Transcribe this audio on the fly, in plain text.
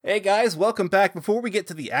Hey guys, welcome back. Before we get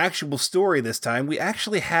to the actual story this time, we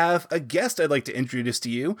actually have a guest I'd like to introduce to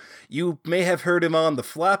you. You may have heard him on The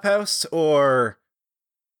Flophouse, or...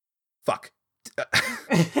 Fuck.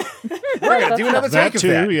 We're gonna do another take of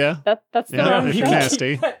that. Yeah. That's the Yeah, wrong if you're show.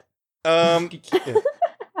 nasty. Keep it.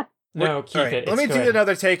 No, keep Alright, it. let me It's do good.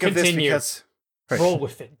 another take of this Continue. because... Roll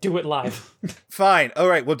with it. Do it live. Fine.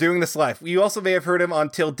 Alright, we're doing this live. You also may have heard him on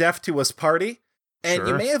Till Death To Us Party, and you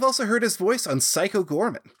Sure. may have also heard his voice on Psycho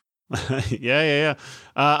Gorman. Yeah.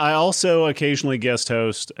 I also occasionally guest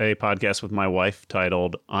host a podcast with my wife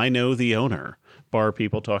titled I Know the Owner, bar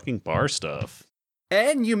people talking bar stuff.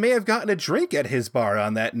 And you may have gotten a drink at his bar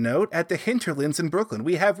on that note at the Hinterlands in Brooklyn.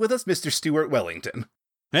 We have with us Mr. Stuart Wellington.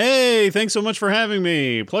 Hey, thanks so much for having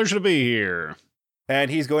me. Pleasure to be here. And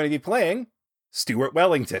he's going to be playing Stuart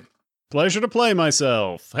Wellington. Pleasure to play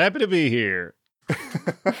myself. Happy to be here.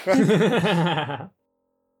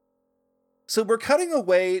 So we're cutting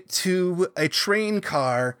away to a train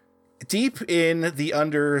car deep in the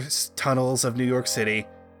under tunnels of New York City.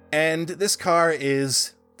 And this car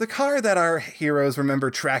is the car that our heroes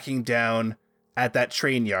remember tracking down at that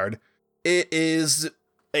train yard. It is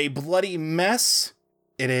a bloody mess.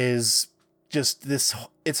 It is just this,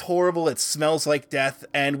 it's horrible. It smells like death.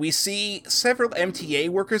 And we see several MTA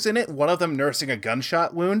workers in it, one of them nursing a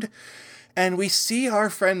gunshot wound. And we see our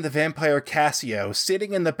friend the vampire Cassio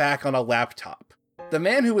sitting in the back on a laptop. The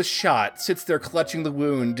man who was shot sits there clutching the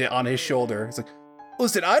wound on his shoulder. He's like,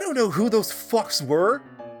 listen, I don't know who those fucks were,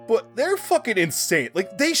 but they're fucking insane.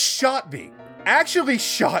 Like, they shot me. Actually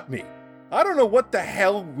shot me. I don't know what the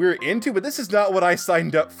hell we're into, but this is not what I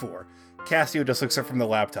signed up for. Cassio just looks up from the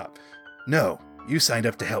laptop. No, you signed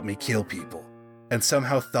up to help me kill people, and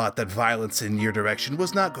somehow thought that violence in your direction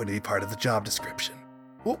was not going to be part of the job description.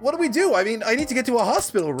 What do we do? I mean, I need to get to a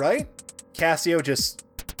hospital, right? Cassio just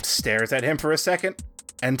stares at him for a second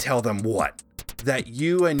and tell them what? That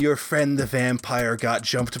you and your friend the vampire got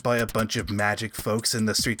jumped by a bunch of magic folks in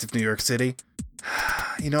the streets of New York City?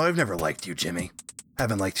 You know, I've never liked you, Jimmy.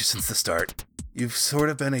 Haven't liked you since the start. You've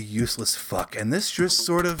sort of been a useless fuck, and this just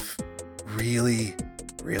sort of really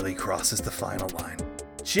crosses the final line.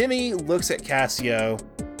 Jimmy looks at Cassio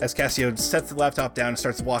as Cassio sets the laptop down and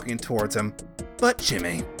starts walking towards him. But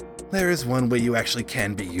Jimmy, there is one way you actually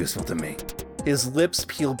can be useful to me. His lips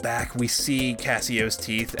peel back. We see Cassio's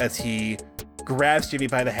teeth as he grabs Jimmy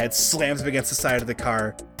by the head, slams him against the side of the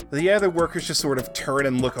car. The other workers just sort of turn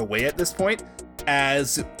and look away at this point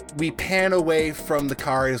as we pan away from the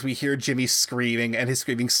car as we hear Jimmy screaming, and his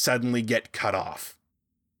screaming suddenly get cut off.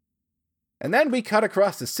 And then we cut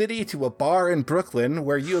across the city to a bar in Brooklyn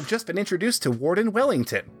where you have just been introduced to Warden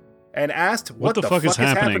Wellington and asked what the fuck is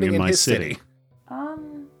happening in his city.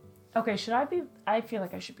 Okay, should I be... I feel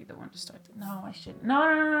like I should be the one to start. No, I shouldn't.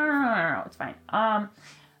 No, it's fine.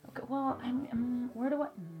 Okay, well, where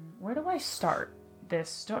do I start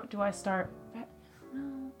this? Do I start...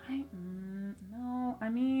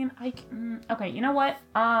 Okay, you know what?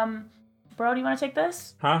 Bro, do you want to take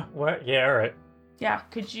this? Huh? What? Yeah, alright. Yeah,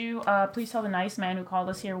 could you please tell the nice man who called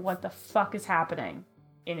us here what the fuck is happening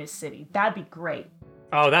in his city? That'd be great.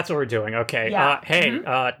 Oh, that's what we're doing. Okay. Yeah. Hey,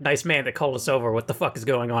 nice man that called us over. What the fuck is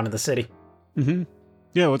going on in the city? Mm-hmm.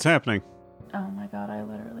 Yeah, what's happening? Oh my god, I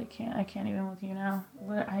literally can't. I can't even with you now.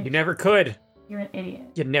 You never could. You're an idiot.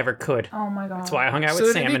 You never could. Oh my god. That's why I hung out So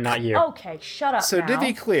with to Sam be and not you. Okay, shut up So now. to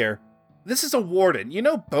be clear, this is a warden. You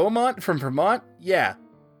know Beaumont from Vermont? Yeah,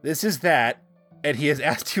 this is that. And he has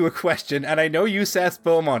asked you a question, and I know you sass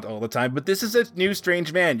Beaumont all the time, but this is a new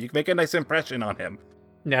strange man. You can make a nice impression on him.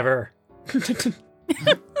 Never.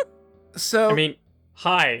 So, I mean,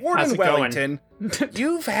 hi. How's Warden it Wellington,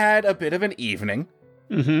 you've had a bit of an evening.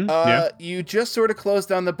 Mm-hmm. Yeah. You just sort of closed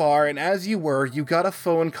down the bar, and as you were, you got a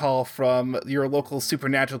phone call from your local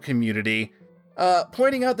supernatural community,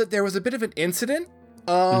 pointing out that there was a bit of an incident,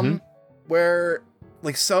 where,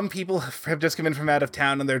 like, some people have just come in from out of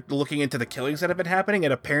town, and they're looking into the killings that have been happening,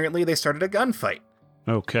 and apparently they started a gunfight.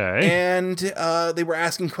 Okay. And they were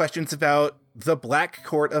asking questions about the Black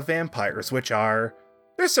Court of Vampires, which are...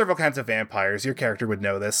 There's several kinds of vampires. Your character would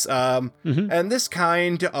know this. And this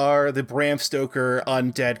kind are the Bram Stoker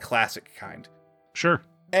undead classic kind. Sure.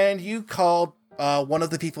 And you called one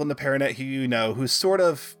of the people in the Paranet who you know, who's sort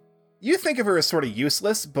of... You think of her as sort of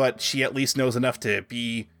useless, but she at least knows enough to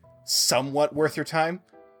be somewhat worth your time.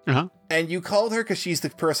 Uh-huh. And you called her because she's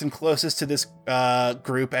the person closest to this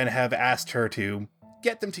group and have asked her to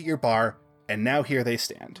get them to your bar, and now here they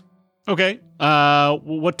stand. Okay.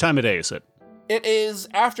 What time of day is it? It is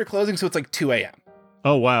after closing, so it's like 2 a.m.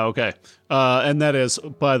 Oh, wow. Okay. And that is,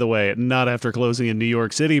 by the way, not after closing in New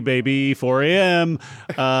York City, baby, 4 a.m.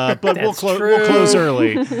 But we'll That's we'll true. close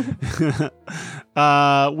early.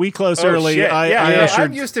 We close early. Shit. I I'm assured. I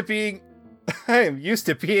am used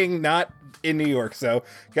to being not in New York, so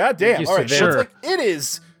goddamn. Used All to right, this. so Sure. it's like, it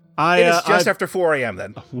is I just after 4 a.m.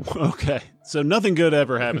 then. Okay. So nothing good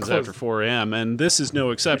ever happens Close. after 4 a.m., and this is no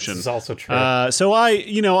exception. This is also true. So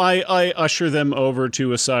I usher them over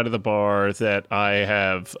to a side of the bar that I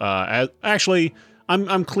have. Actually,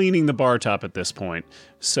 I'm cleaning the bar top at this point.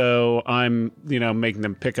 So I'm making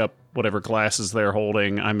them pick up whatever glasses they're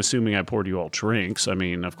holding. I'm assuming I poured you all drinks. I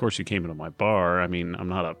mean, of course you came into my bar. I mean, I'm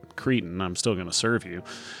not a cretin. I'm still going to serve you.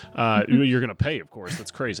 You're going to pay, of course.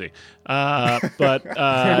 That's crazy.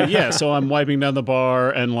 Yeah. So I'm wiping down the bar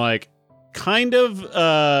and like. Kind of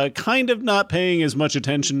not paying as much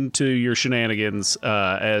attention to your shenanigans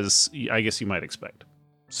as I guess you might expect.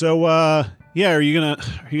 So, yeah, are you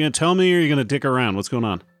gonna tell me, or are you gonna dick around? What's going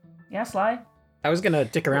on? Yeah, Sly. I was gonna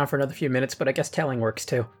dick around for another few minutes, but I guess telling works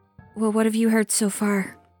too. Well, what have you heard so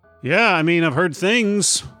far? Yeah, I mean, I've heard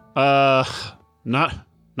things, not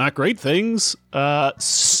great things.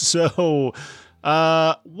 So,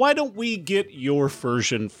 why don't we get your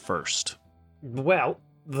version first? Well,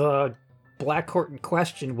 the Black Court in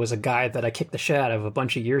question was a guy that I kicked the shit out of a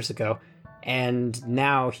bunch of years ago, and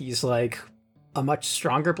now he's like a much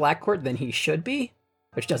stronger Black Court than he should be,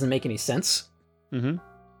 which doesn't make any sense. Mm-hmm.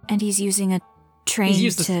 And he's using a train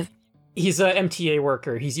to... He's a MTA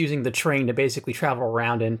worker. He's using the train to basically travel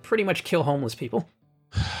around and pretty much kill homeless people.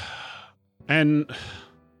 And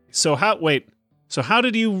so how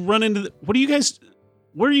did you run into what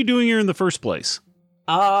are you doing here in the first place?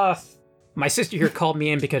 My sister here called me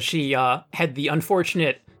in because she had the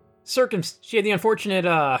unfortunate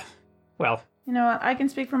well, You know what? I can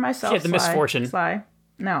speak for myself. She had the Sly. misfortune. Sly.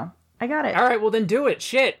 No, I got it. all right, well then do it.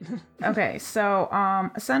 Shit. Okay, so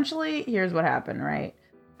essentially, here's what happened, right?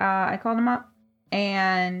 I called him up,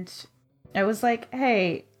 and I was like,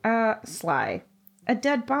 "Hey, Sly, a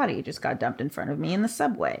dead body just got dumped in front of me in the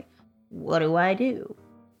subway. What do I do?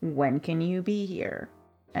 When can you be here?"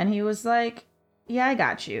 And he was like, "Yeah, I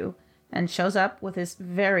got you." And shows up with his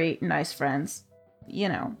very nice friends,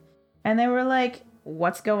 and they were like,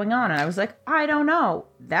 "What's going on?" And I was like, "I don't know.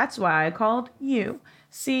 That's why I called you."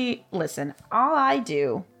 See, listen, all I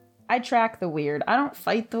do, I track the weird. I don't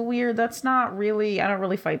fight the weird. I don't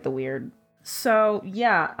really fight the weird. So,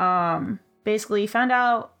 yeah, basically found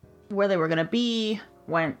out where they were going to be,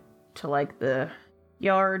 went to, like, the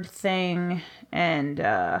yard thing, and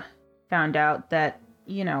found out that,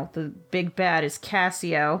 the big bad is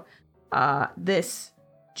Cassio, this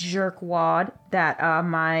jerkwad that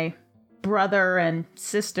my brother and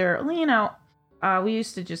sister, we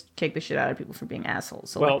used to just kick the shit out of people for being assholes,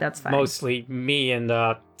 so Well, that's fine. mostly me and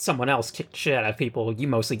someone else kicked the shit out of people. You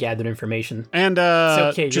mostly gathered information. And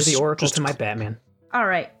It's okay, you're the Oracle to my Batman. All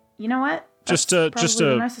right, you know what? That's probably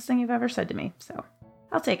the nicest thing you've ever said to me, so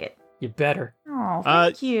I'll take it. You better. Oh,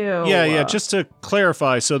 thank you. Yeah. Just to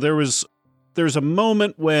clarify, so there's a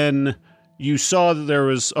moment when you saw that there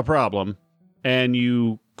was a problem, and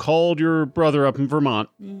you called your brother up in Vermont,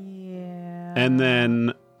 Yeah. and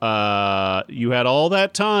then you had all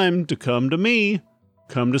that time to come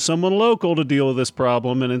to someone local to deal with this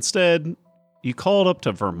problem, and instead you called up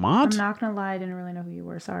to Vermont, I'm not gonna lie, I didn't really know who you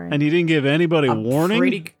were. Sorry. and you didn't give anybody a I'm warning.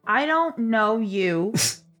 pretty- I don't know you,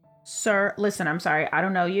 sir. Listen, I'm sorry. I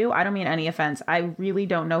don't know you. I don't mean any offense. I really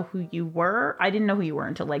don't know who you were. I didn't know who you were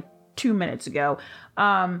until like 2 minutes ago.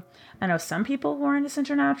 I know some people who are into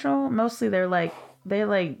Supernatural. Mostly they like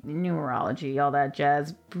numerology, all that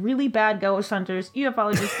jazz. Really bad ghost hunters,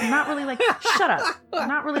 ufologists. Not really like shut up.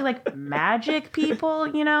 Not really like magic people,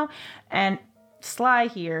 And Sly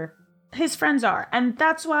here, his friends are, and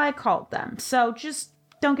that's why I called them. So just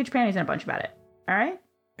don't get your panties in a bunch about it. All right.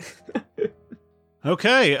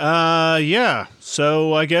 Okay, yeah.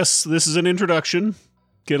 So I guess this is an introduction.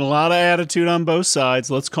 Getting a lot of attitude on both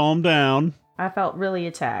sides. Let's calm down. I felt really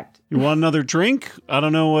attacked. You want another drink? I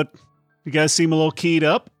don't know what. You guys seem a little keyed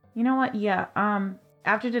up. You know what? Yeah.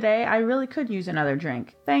 After today, I really could use another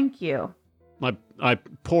drink. Thank you. I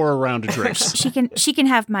pour a round of drinks. She can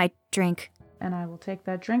have my drink. And I will take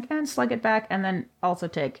that drink and slug it back, and then also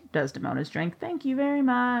take Desdemona's drink. Thank you very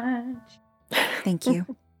much. Thank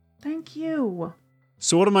you. Thank you.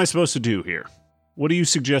 So what am I supposed to do here? What do you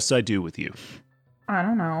suggest I do with you? I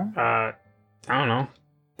don't know. I don't know.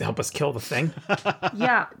 Help us kill the thing.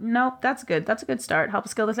 Yeah. Nope. That's good. That's a good start. Help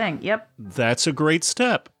us kill the thing. Yep. That's a great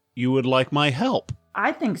step. You would like my help.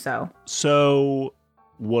 I think so. So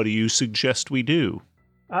what do you suggest we do?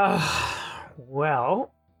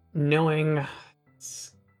 Well, knowing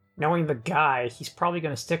knowing the guy, he's probably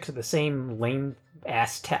going to stick to the same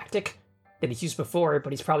lame-ass tactic that he's used before,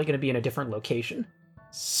 but he's probably going to be in a different location.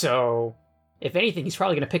 So, if anything, he's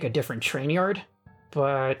probably going to pick a different train yard,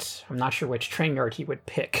 but I'm not sure which train yard he would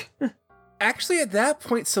pick. Actually, at that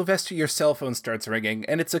point, Sylvester, your cell phone starts ringing,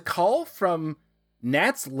 and it's a call from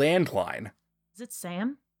Nat's landline. Is it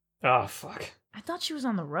Sam? Oh, fuck. I thought she was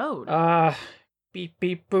on the road. Beep,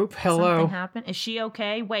 beep, boop, hello. Something happened? Is she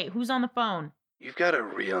okay? Wait, who's on the phone? You've got a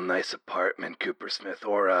real nice apartment, Coopersmith,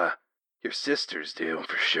 or, your sisters do,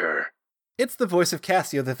 for sure. It's the voice of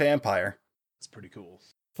Cassio the vampire. It's pretty cool.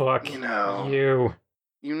 Fuck You know. you.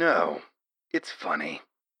 You know, it's funny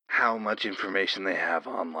how much information they have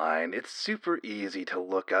online. It's super easy to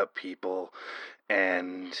look up people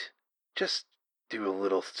and just do a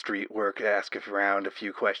little street work, ask around a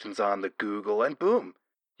few questions on the Google, and boom,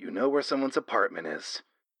 you know where someone's apartment is.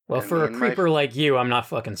 Well, And for me a and my creeper like you, I'm not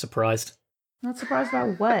fucking surprised. Not surprised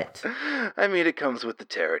about what? I mean, it comes with the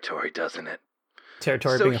territory, doesn't it?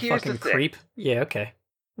 Territory So being a here's fucking the thing. creep? Yeah, okay.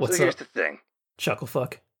 What's so here's up, the thing.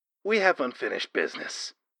 Chucklefuck? We have unfinished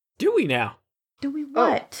business. Do we now? Do we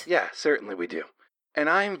what? Oh, yeah, certainly we do. And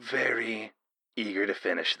I'm very eager to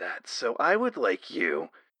finish that. So I would like you,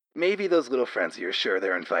 maybe those little friends of yours, sure,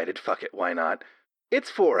 they're invited, fuck it, why not? It's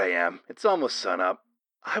 4 a.m., it's almost sunup.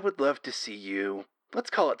 I would love to see you,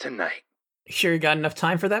 let's call it tonight. Sure you got enough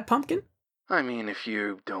time for that, Pumpkin? I mean, if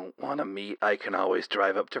you don't want to meet, I can always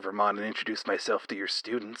drive up to Vermont and introduce myself to your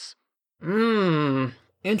students.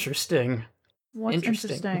 Interesting. What's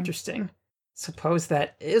Interesting. Suppose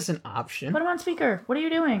that is an option. Put him on speaker. What are you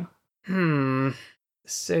doing?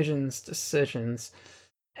 Decisions.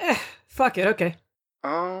 Fuck it, okay.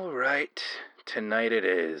 All right, tonight it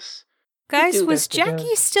is. Guys, do was that together.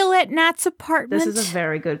 Jackie still at Nat's apartment? This is a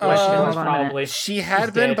very good question. Hold on a minute. Probably. She had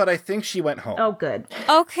She's been, dead. but I think she went home. Oh, good.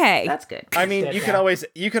 Okay. That's good. I mean, dead you could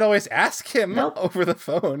now. always ask him Nope. over the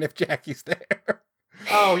phone if Jackie's there.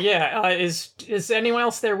 Oh yeah, is anyone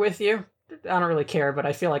else there with you? I don't really care, but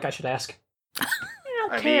I feel like I should ask. I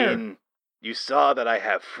don't I care. mean, you saw that I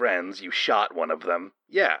have friends. You shot one of them.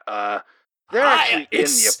 Yeah, they're actually in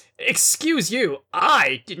the... Excuse you,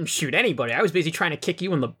 I didn't shoot anybody. I was busy trying to kick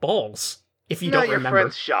you in the balls. If you No, don't your remember.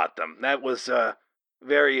 friends shot them. That was a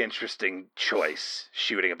very interesting choice,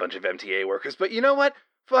 shooting a bunch of MTA workers. But you know what?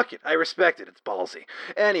 Fuck it. I respect it. It's ballsy.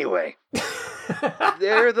 Anyway,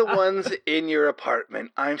 they're the ones in your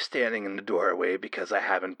apartment. I'm standing in the doorway because I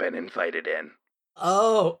haven't been invited in.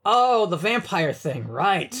 Oh, the vampire thing,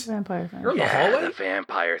 right? Vampire thing. You're in the Yeah, hallway? the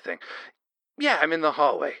vampire thing. Yeah, I'm in the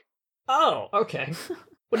hallway. Oh, okay.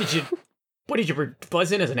 What did you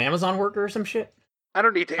buzz in as an Amazon worker or some shit? I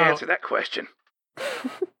don't need to answer that question.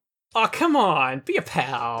 Oh, come on, be a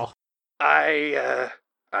pal.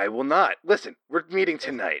 I will not. Listen, we're meeting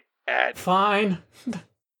tonight at... Fine.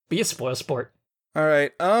 Be a spoil sport. All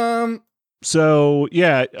right. So,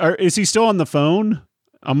 yeah, is he still on the phone?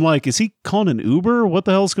 I'm like, is he calling an Uber? What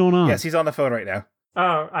the hell's going on? Yes, he's on the phone right now.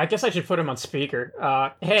 Oh, I guess I should put him on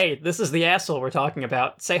speaker. Hey, this is the asshole we're talking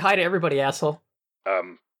about. Say hi to everybody, asshole.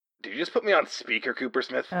 Did you just put me on speaker,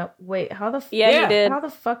 Coopersmith? Wait, how the Yeah, you did. How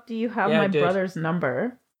the fuck do you have Yeah, I my did. brother's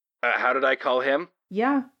number? How did I call him?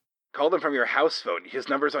 Yeah. Called him from your house phone. His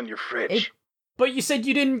number's on your fridge. But you said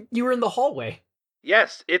you were in the hallway.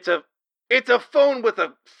 Yes, it's a phone with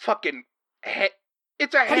a fucking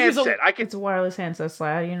it's a How do you use a- handset. I can It's a wireless handset,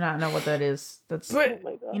 Sly. I do not know what that is. That's But,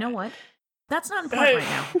 You know what? That's not important right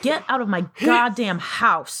now. Get out of my goddamn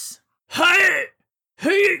house. hi!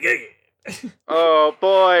 Hey! Oh,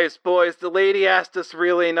 boys, the lady asked us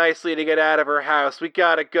really nicely to get out of her house. We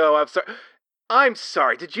gotta go. I'm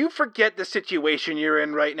sorry. Did you forget the situation you're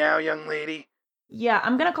in right now, young lady? Yeah,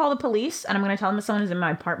 I'm gonna call the police and I'm gonna tell them that someone is in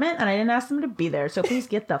my apartment and I didn't ask them to be there. So please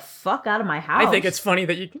get the fuck out of my house. I think it's funny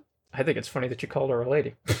that you called her a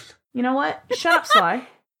lady. You know what? Shut up, Sly.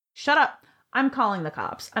 Shut up. I'm calling the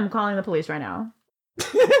cops. I'm calling the police right now.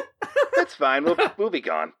 That's fine. We'll be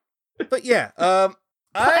gone. But yeah, I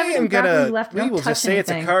everything am back where gonna. you left. We Don't will just touch say it's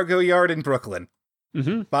a anything. cargo yard in Brooklyn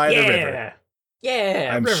Mm-hmm. by the river.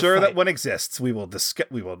 Yeah, I'm river sure fight. that one exists. We will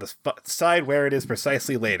decide where it is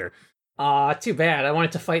precisely later. Too bad. I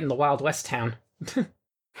wanted to fight in the Wild West town.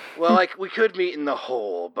 Well, we could meet in the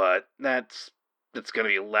hole, but that's gonna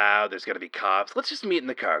be loud. There's gonna be cops. Let's just meet in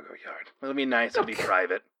the cargo yard. It'll be nice. It'll be Okay.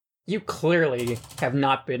 private. You clearly have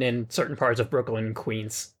not been in certain parts of Brooklyn and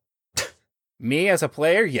Queens. Me as a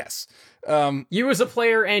player, yes. You as a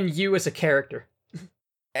player and you as a character.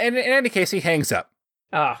 And in any case, he hangs up.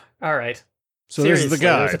 Ah, all right. So this is the Seriously,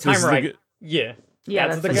 guy. there's a This time is the right. gu- Yeah. Yeah,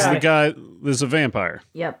 That's that's the This is guy. the guy. This is a vampire.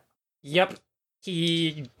 Yep. Yep.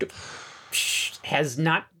 He has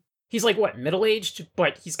not He's like, what, middle-aged?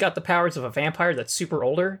 But he's got the powers of a vampire that's super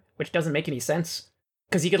older, which doesn't make any sense.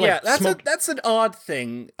 Because he could, like, smoke... that's an odd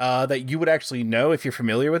thing that you would actually know if you're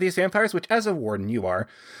familiar with these vampires, which, as a warden, you are.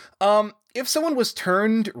 If someone was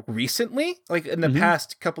turned recently, like in the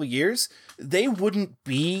past couple of years, they wouldn't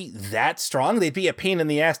be that strong. They'd be a pain in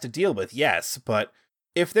the ass to deal with, yes, but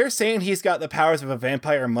if they're saying he's got the powers of a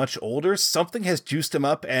vampire much older, something has juiced him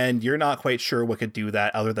up, and you're not quite sure what could do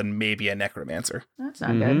that other than maybe a necromancer. That's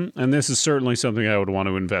not good. And this is certainly something I would want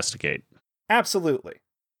to investigate. Absolutely.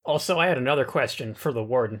 Also, I had another question for the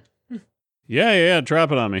warden. Yeah,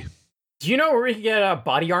 drop it on me. Do you know where we can get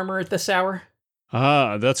body armor at this hour?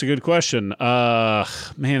 That's a good question. Man,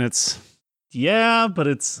 but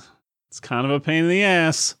it's kind of a pain in the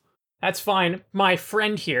ass. That's fine. My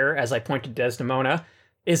friend here, as I point to Desdemona,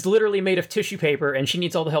 is literally made of tissue paper, and she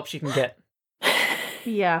needs all the help she can get.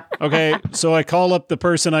 Yeah. Okay, so I call up the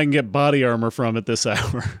person I can get body armor from at this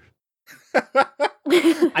hour.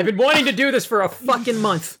 I've been wanting to do this for a fucking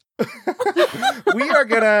month. We are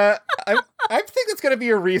gonna... I think it's gonna be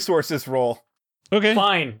a resources roll. Okay.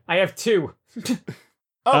 Fine. I have 2.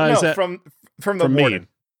 Oh, is no, that from the from warden. me?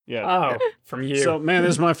 Yeah. Oh, from you. So, man,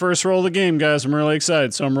 this is my first roll of the game, guys. I'm really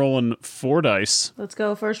excited. So I'm rolling 4 dice. Let's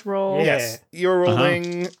go. First roll. Yeah. Yes, you're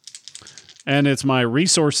rolling... And it's my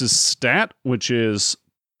resources stat, which is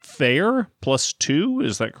fair +2.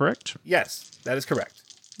 Is that correct? Yes, that is correct.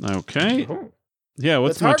 Okay. Oh. Yeah,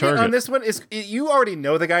 what's the my target target? on this one is... You already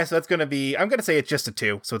know the guy, so that's gonna be... I'm gonna say it's just a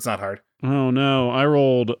 2, so it's not hard. Oh, no. I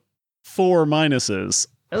rolled 4 minuses.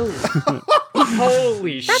 Oh.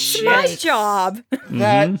 Holy That's shit. my job.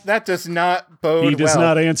 That does not bode He does well.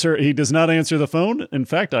 not answer. He does not answer the phone. In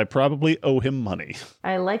fact, I probably owe him money.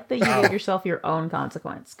 I like that you gave yourself your own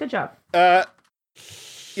consequence. Good job. Yeah,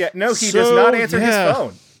 no, he does So, not answer yeah. his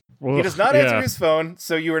phone. He Well, does not yeah. answer his phone,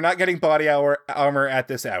 so you are not getting body armor at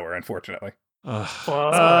this hour, unfortunately. Yeah,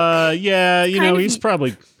 kind of he's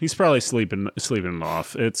probably sleeping it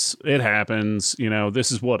off. It happens.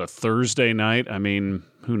 This is what, a Thursday night. I mean,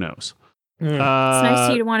 who knows? Mm. It's nice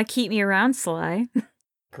of you to want to keep me around, Sly.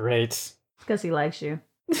 Great. Because he likes you.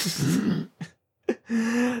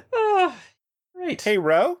 Great. Hey,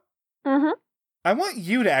 Ro, Mm-hmm. I want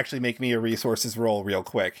you to actually make me a resources roll real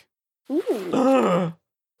quick. Ooh. Ugh.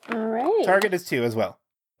 All right. Target is 2 as well.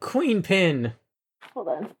 Queen pin. Hold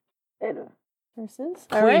on. Versus.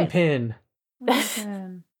 Queen All right. pin.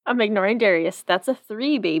 I'm ignoring Darius. That's a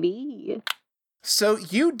 3, baby. So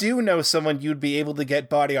you do know someone you'd be able to get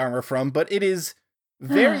body armor from, but it is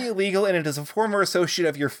very illegal, and it is a former associate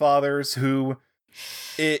of your father's who...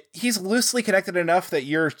 he's loosely connected enough that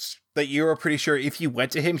you're pretty sure if you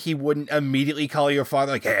went to him, he wouldn't immediately call your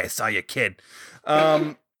father like, "Hey, I saw your kid."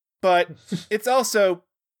 But it's also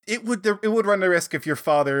it would run the risk of your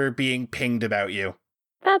father being pinged about you.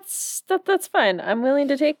 That's fine. I'm willing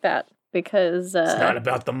to take that because It's not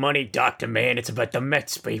about the money, Dr. Man. It's about the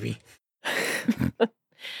Mets, baby.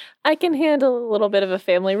 I can handle a little bit of a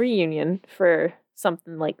family reunion for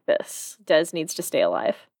something like this. Des needs to stay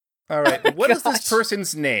alive. All right, what is this Gosh.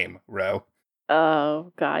 person's name, Ro?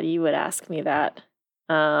 Oh God, you would ask me that.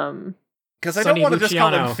 Because I Sonny don't want to just call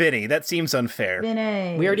him Luciano. Vinny. That seems unfair.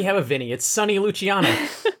 Vinny. We already have a Vinny. It's Sonny Luciano.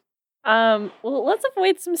 Well, let's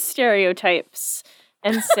avoid some stereotypes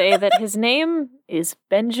and say that his name is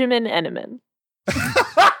Benjamin Enneman.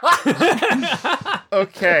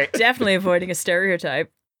 Okay, Definitely avoiding a stereotype.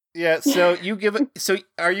 yeah. So you give it. So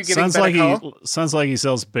are you giving Sounds Ben like a call? sounds like he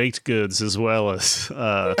sells baked goods as well as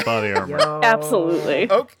body armor. Yo. Absolutely.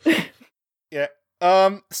 Okay. Yeah.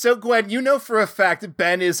 So Gwen, you know for a fact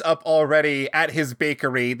Ben is up already at his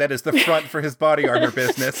bakery. That is the front for his body armor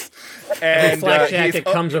business. Every And flak he's, jacket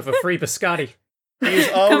comes with a free biscotti. he's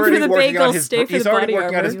for already the working on bagels, his. stay for He's the already body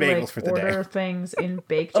working on his You, bagels for order today. things in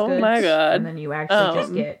baked Oh goods. my God. And then you actually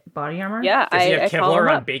just get body armor? Yeah, Does he I have call him Kevlar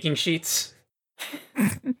on up. baking sheets?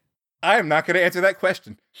 I am not going to answer that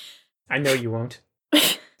question. I know you won't.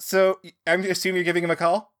 So I'm assuming you're giving him a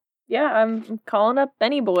call. Yeah, I'm calling up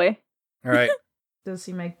Benny Boy. All right. Does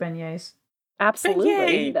he make beignets?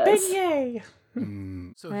 Absolutely, he does. Beignet.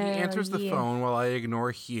 So he Well, answers the yeah. phone while I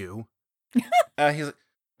ignore Hugh. He's like,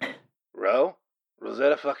 Ro?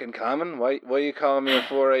 Rosetta fucking common? What are you calling me at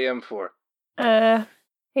 4 a.m. for?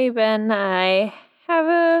 Hey Ben, I have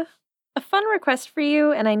a fun request for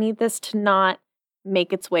you, and I need this to not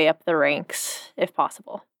make its way up the ranks, if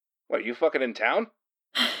possible. What, you fucking in town?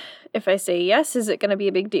 If I say yes, is it going to be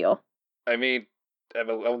a big deal? I mean, I'm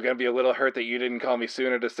gonna be a little hurt that you didn't call me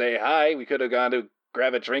sooner to say hi. We could have gone to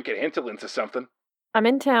grab a drink at Hinterlands or something. I'm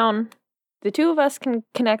in town. The two of us can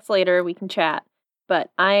connect later, we can chat, but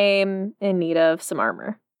I'm in need of some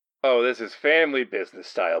armor. Oh, this is family business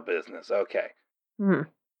style business. Okay. Hmm.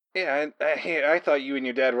 Yeah, I thought you and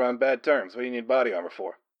your dad were on bad terms. What do you need body armor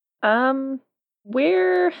for? I'm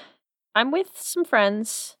with some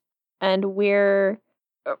friends, and we're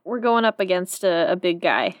going up against a big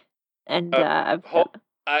guy, and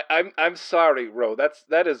I'm sorry, Ro.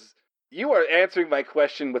 That is. You are answering my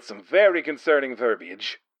question with some very concerning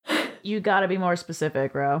verbiage. You gotta be more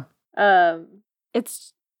specific, Ro.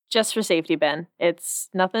 it's just for safety, Ben. It's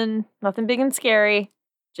nothing big and scary.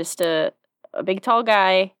 Just a big tall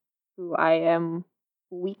guy who I am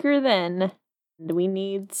weaker than, and we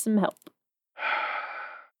need some help.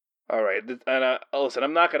 All right, and listen,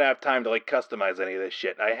 I'm not gonna have time to customize any of this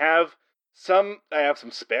shit. I have some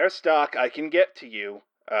spare stock I can get to you.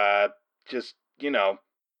 Just you're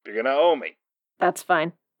gonna owe me. That's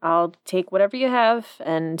fine. I'll take whatever you have,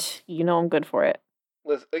 and I'm good for it.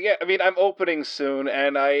 Listen, yeah, I mean, I'm opening soon,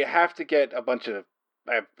 and I have to get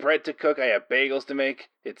I have bread to cook, I have bagels to make.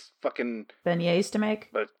 It's fucking Beignets to make.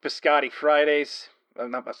 biscotti Fridays.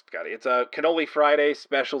 Not biscotti. It's a cannoli Friday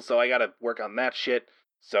special, so I gotta work on that shit.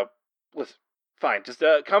 So, listen, fine. Just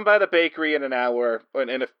come by the bakery in an hour, or in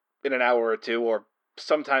an hour or two, or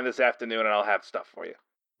sometime this afternoon, and I'll have stuff for you.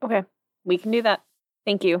 Okay, we can do that.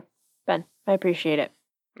 Thank you, Ben. I appreciate it.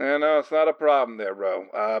 No, it's not a problem there, Ro.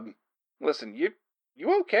 Listen, you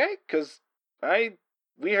okay? 'Cause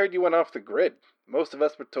we heard you went off the grid. Most of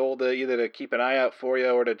us were told either to keep an eye out for you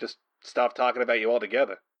or to just stop talking about you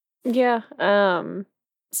altogether. Yeah,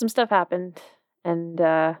 some stuff happened, and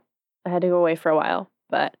I had to go away for a while,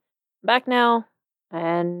 but I'm back now,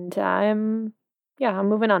 and I'm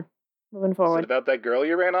moving on, moving Is it forward, about that girl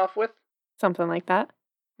you ran off with? something like that.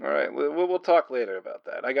 All right, we'll talk later about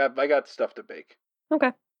that. I got stuff to bake. Okay,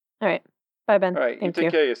 all right, bye, Ben. All right, Thank you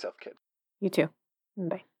take care of yourself, kid. You too.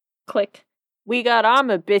 Bye. Click. We got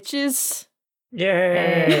armor, bitches. Yay!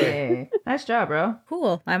 Hey, nice job, bro.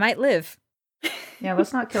 Cool. I might live. Yeah,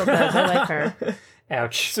 let's not kill Des. I like her.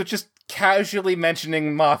 Ouch. So just casually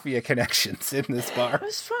mentioning mafia connections in this bar. It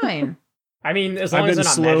was fine. I mean, as I've long as been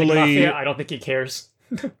they're not magic slowly- mafia, I don't think he cares.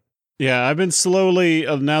 Yeah, I've been slowly,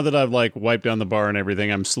 now that I've wiped down the bar and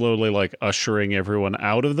everything, I'm slowly ushering everyone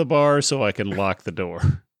out of the bar so I can lock the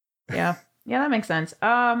door. Yeah, that makes sense.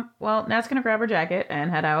 Well, Nat's gonna grab her jacket and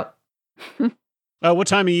head out. What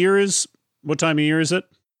time of year is it?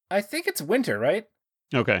 I think it's winter, right?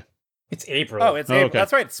 Okay. It's April. Oh, it's Oh, April. okay.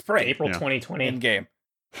 That's right. It's spring. April Yeah. 2020. In game.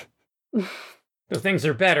 So things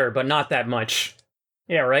are better, but not that much.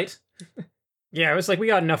 Yeah, right? Yeah, it was we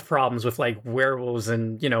got enough problems with werewolves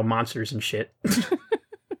and, monsters and shit.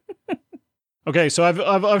 Okay, so I've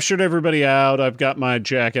ushered everybody out. I've got my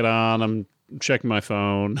jacket on. I'm checking my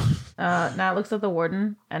phone. Nat looks at the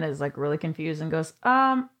warden and is really confused and goes,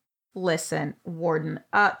 listen, warden,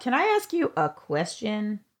 can I ask you a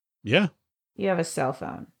question? Yeah. You have a cell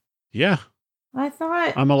phone. Yeah. I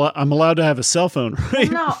thought I'm allowed to have a cell phone, right?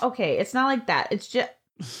 no, okay, it's not like that. It's just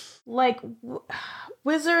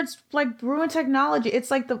wizards ruin technology. It's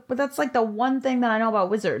but that's the one thing that I know about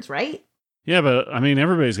wizards, right? Yeah, but I mean,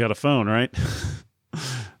 everybody's got a phone, right?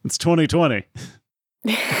 It's 2020.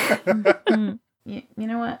 You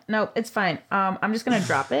know what? No, it's fine. I'm just gonna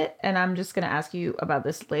drop it, and I'm just gonna ask you about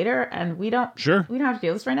this later. And we don't Sure. have to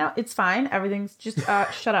deal with this right now. It's fine. Everything's just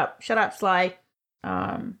shut up, Sly.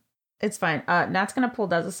 It's fine. Nat's gonna pull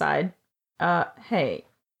Des aside. Hey,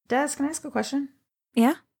 Des, can I ask a question?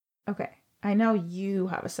 Yeah? Okay, I know you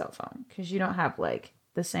have a cell phone because you don't have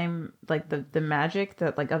the same the magic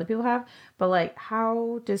that other people have. But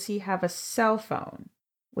how does he have a cell phone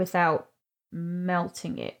without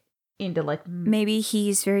melting it into Maybe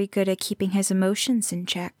he's very good at keeping his emotions in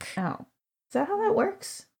check. Oh, is that how that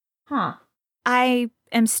works? Huh. I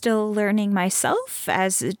am still learning myself,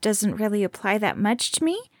 as it doesn't really apply that much to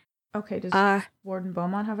me. Okay, does Warden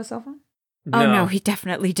Beaumont have a cell phone? Oh no, he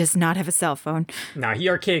definitely does not have a cell phone. Nah, he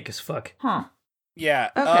archaic as fuck. Huh. Yeah.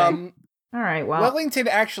 Okay. All right, well. Wellington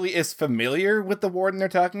actually is familiar with the warden they're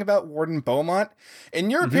talking about, Warden Beaumont. In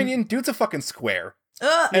your opinion, dude's a fucking square.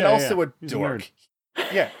 And Yeah, also yeah. a He's a dork. nerd.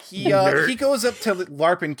 Yeah, he goes up to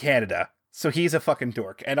LARP in Canada, so he's a fucking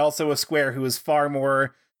dork. And also a square who is far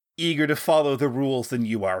more eager to follow the rules than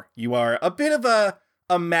you are. You are a bit of a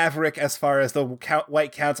maverick as far as the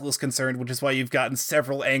White Council is concerned, which is why you've gotten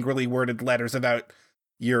several angrily worded letters about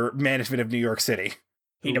your management of New York City.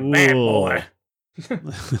 He the bad Ooh. boy.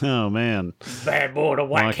 Oh man. Bad boy to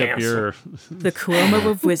White Lock up Council. your. The Cuomo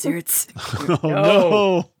of wizards.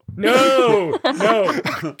 Oh No. no.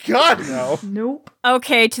 No. God, no. Nope.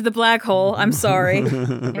 Okay, to the black hole. I'm sorry.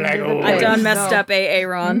 Black hole. I done No. messed up,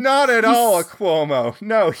 Aaron. Not at all a Cuomo.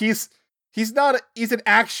 No, he's He's not. He's an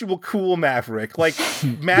actual cool Maverick, like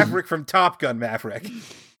Maverick from Top Gun Maverick.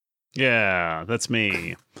 Yeah, that's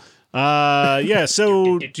me. Yeah.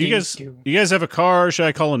 So, do you guys have a car? Should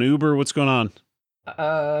I call an Uber? What's going on?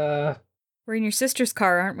 We're in your sister's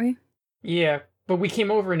car, aren't we? Yeah, but we came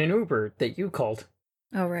over in an Uber that you called.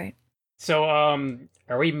 Oh, right. So,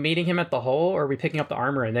 are we meeting him at the hole, or are we picking up the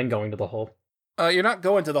armor and then going to the hole? You're not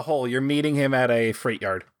going to the hole. You're meeting him at a freight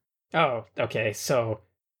yard. Oh, okay, so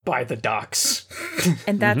by the docks.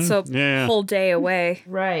 And that's a whole day away.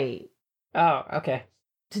 Right. Oh, okay.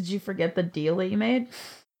 Did you forget the deal that you made?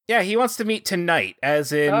 Yeah, he wants to meet tonight,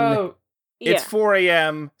 as in it's 4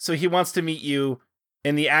 a.m., so he wants to meet you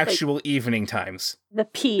in the actual evening times. The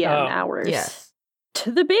PM hours. Yes.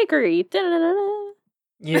 To the bakery. Da-da-da-da.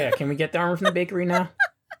 Yeah, can we get the armor from the bakery now?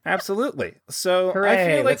 Absolutely. So Hooray, I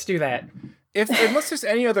feel like let's do that. unless there's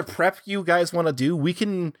any other prep you guys want to do, we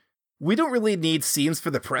don't really need scenes for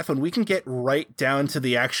the prep, and we can get right down to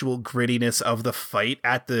the actual grittiness of the fight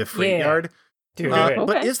at the freight yard. Dude,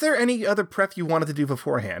 But is there any other prep you wanted to do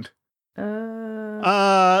beforehand?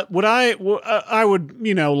 I would, I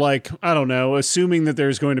don't know, assuming that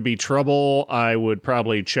there's going to be trouble, I would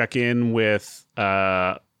probably check in with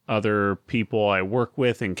other people I work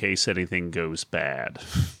with in case anything goes bad.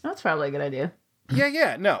 That's probably a good idea.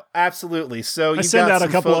 Yeah, no, absolutely. So you send out a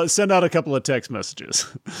couple of text messages.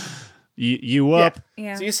 you up?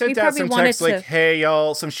 Yeah. So you sent out some texts like, "Hey,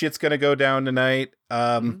 y'all, some shit's gonna go down tonight."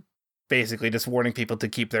 Basically, just warning people to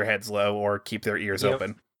keep their heads low or keep their ears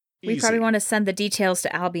open. We probably want to send the details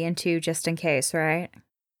to Albion too, just in case, right?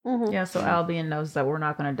 Mm-hmm. Yeah, so Albion knows that we're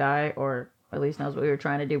not going to die, or at least knows what we were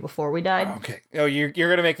trying to do before we died. Okay. Oh, you're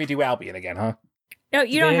gonna make me do Albion again, huh? No,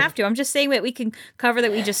 you don't have to. I'm just saying that we can cover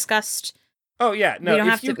that we discussed. Oh yeah, no. We don't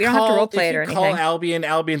have to roleplay it or anything. Call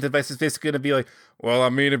Albion's advice is basically gonna be like, well, I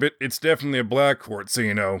mean, it's definitely a black court,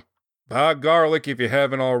 so buy garlic if you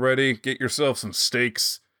haven't already. Get yourself some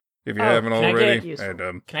steaks if you haven't already.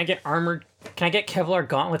 Can I get armored? Can I get Kevlar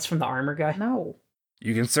gauntlets from the armor guy? No.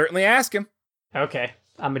 You can certainly ask him. Okay,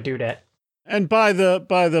 I'm gonna do that. And by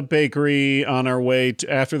the bakery on our way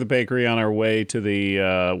to, after the bakery on our way to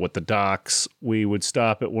the docks, we would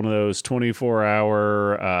stop at one of those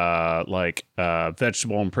 24-hour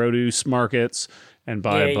vegetable and produce markets and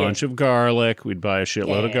buy a bunch of garlic. We'd buy a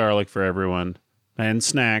shitload of garlic for everyone and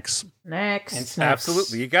snacks. Next.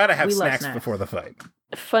 Absolutely, you gotta have snacks before the fight.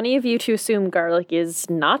 Funny of you to assume garlic is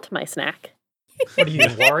not my snack. What are you,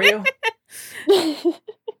 Wario?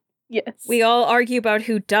 Yes. We all argue about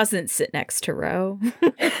who doesn't sit next to Ro.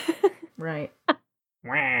 Right.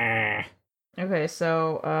 Okay,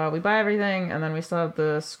 so we buy everything, and then we still have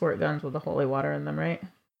the squirt guns with the holy water in them, right?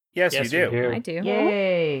 Yes, you do. I do.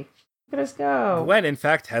 Yay! Look at us go. Gwen, in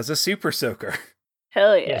fact, has a super soaker.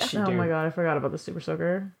 Hell yeah. Yes, Oh my god, I forgot about the super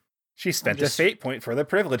soaker. She spent a fate point for the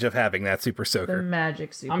privilege of having that super The soaker.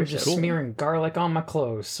 magic super I'm just soaker. smearing garlic on my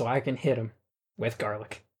clothes so I can hit him with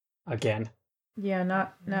garlic. Again. Yeah,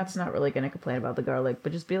 Nat's not really going to complain about the garlic,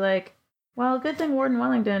 but just be like, well, good thing Warden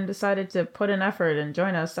Wellington decided to put in effort and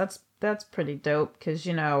join us. That's pretty dope, because,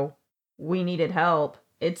 we needed help.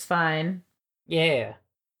 It's fine. Yeah.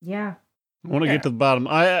 Yeah. I want to get to the bottom.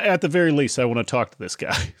 At the very least, I want to talk to this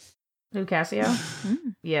guy. Who, Cassio?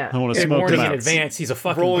 Yeah. I want to Good smoke him warning in out. advance, he's a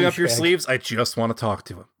fucking Rolling up your douchebag. sleeves, I just want to talk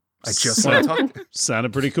to him. I just want to talk to him.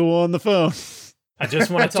 Sounded pretty cool on the phone. I just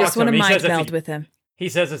want to talk Just to want him. to He mind says, meld with him. he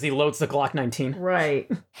says as he loads the Glock 19.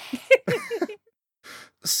 Right.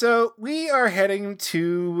 So we are heading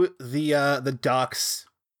to the docks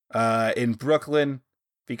in Brooklyn,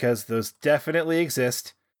 because those definitely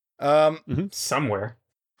exist. Somewhere.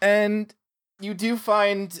 And you do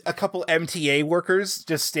find a couple MTA workers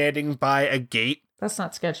just standing by a gate. That's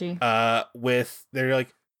not sketchy. They're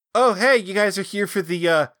like, "Oh, hey, you guys are here for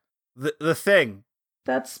the thing."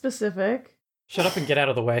 That's specific. Shut up and get out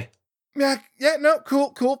of the way. Yeah, no,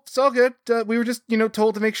 cool. It's all good. We were just,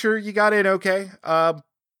 told to make sure you got in okay.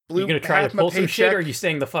 You gonna try to pull some shit, or are you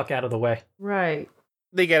staying the fuck out of the way? Right.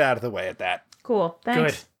 They get out of the way at that. Cool.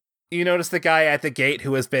 Thanks. Good. You notice the guy at the gate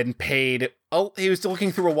who has been paid. Oh, he was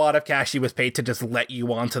looking through a wad of cash. He was paid to just let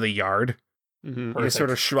you onto the yard. Mm-hmm. He just sort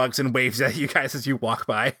of shrugs and waves at you guys as you walk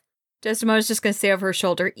by. Desdemona's just going to say over her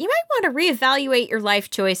shoulder, you might want to reevaluate your life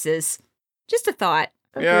choices. Just a thought.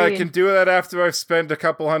 Yeah, I Agreed. can do that after I've spent a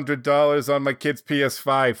couple $100 on my kid's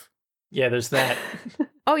PS5. Yeah, there's that.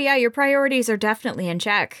 Oh yeah, your priorities are definitely in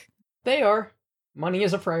check. They are. Money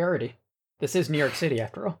is a priority. This is New York City,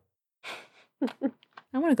 after all.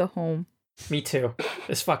 I want to go home. Me too.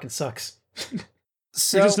 This fucking sucks.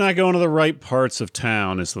 So, You're just not going to the right parts of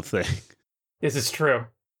town is the thing. This is true.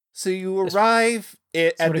 So you arrive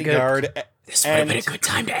at sorta the good. yard, This would have been a good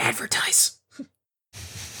time to advertise.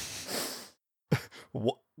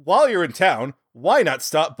 While you're in town, why not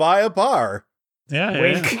stop by a bar? Yeah.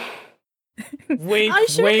 Wink. Wink, I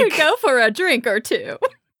sure wink, could go for a drink or two.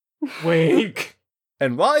 wink.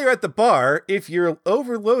 And while you're at the bar, if you're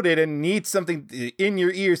overloaded and need something in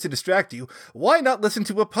your ears to distract you, why not listen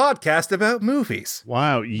to a podcast about movies?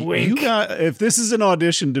 Wow, you Wink. got. If this is an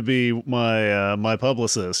audition to be my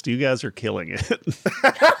publicist, you guys are killing it.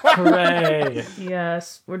 Hooray.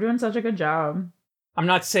 Yes, we're doing such a good job. I'm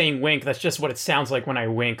not saying wink. That's just what it sounds like when I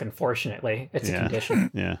wink, unfortunately. It's a Yeah. condition.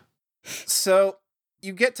 Yeah. So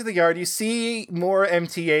you get to the yard, you see more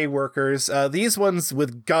MTA workers, these ones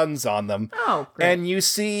with guns on them, Oh, great. and you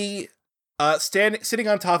see sitting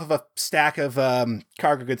on top of a stack of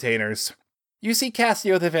cargo containers, you see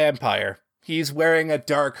Cassio the vampire. He's wearing a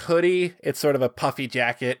dark hoodie. It's sort of a puffy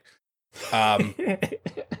jacket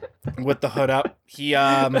with the hood up. He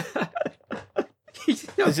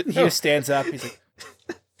just stands up. He's like,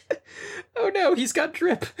 Oh no, he's got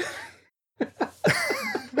drip.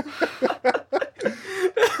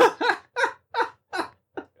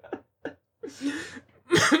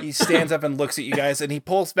 he stands up and looks at you guys, and he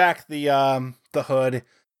pulls back the hood,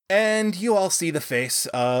 and you all see the face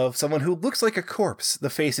of someone who looks like a corpse. The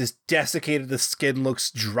face is desiccated, the skin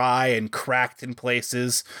looks dry and cracked in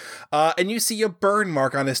places, and you see a burn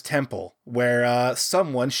mark on his temple where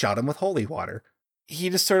someone shot him with holy water. He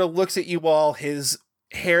just sort of looks at you all, his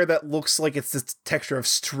hair that looks like it's the texture of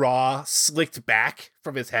straw slicked back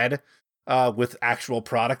from his head with actual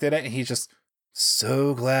product in it, and he's just,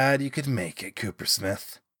 so glad you could make it,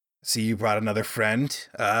 Coopersmith. See, you brought another friend.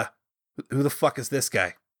 Who the fuck is this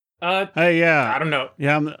guy? Hey, yeah. I don't know.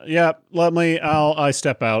 Yeah. I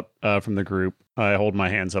step out from the group. I hold my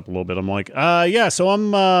hands up a little bit. I'm like, so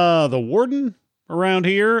I'm the warden around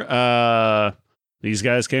here. These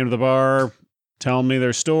guys came to the bar telling me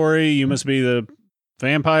their story. You must be the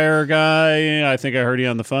vampire guy. I think I heard you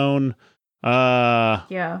on the phone.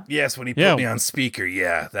 Yeah. Yes, when he put me on speaker,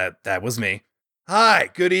 yeah, that was me. Hi,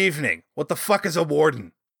 good evening. What the fuck is a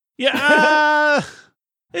warden? Yeah,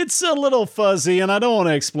 it's a little fuzzy, and I don't want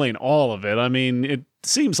to explain all of it. I mean, it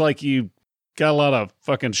seems like you got a lot of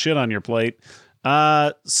fucking shit on your plate.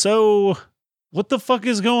 So what the fuck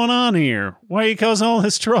is going on here? Why are you causing all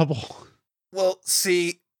this trouble? Well,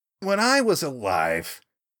 see, when I was alive,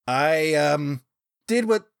 I did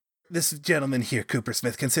what this gentleman here,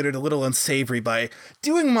 Coopersmith, considered a little unsavory by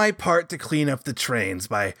doing my part to clean up the trains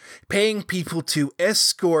by paying people to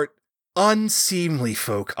escort unseemly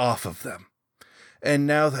folk off of them. And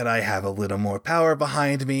now that I have a little more power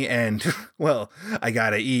behind me and, well, I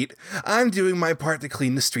gotta eat, I'm doing my part to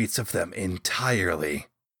clean the streets of them entirely.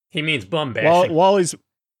 He means bum bashing. While he's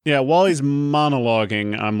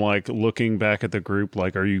monologuing, I'm like looking back at the group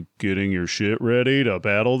like, are you getting your shit ready to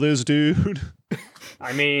battle this dude?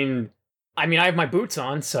 I mean, I have my boots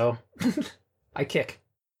on, so I kick.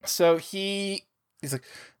 So he's like,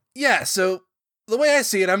 yeah, so the way I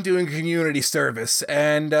see it, I'm doing community service,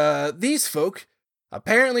 and these folk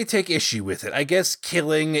apparently take issue with it. I guess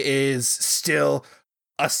killing is still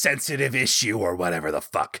a sensitive issue or whatever the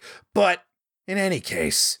fuck. But in any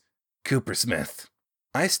case, Coopersmith,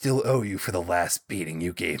 I still owe you for the last beating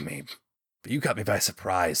you gave me. But you got me by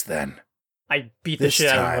surprise then. I beat the This shit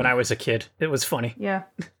out of him time. when I was a kid. It was funny. Yeah.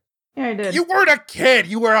 Yeah, I did. You weren't a kid!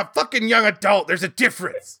 You were a fucking young adult! There's a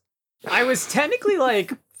difference! I was technically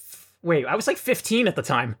I was like 15 at the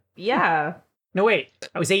time. Yeah. No, wait,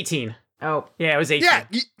 I was 18. Oh, Yeah, I was 18. Yeah,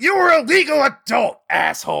 you were a legal adult,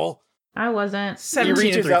 asshole! I wasn't. 17 He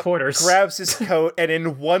and reaches 3/4. up, grabs his coat, and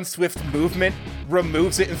in one swift movement,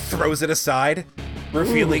 removes it and throws it aside,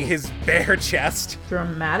 revealing his bare chest.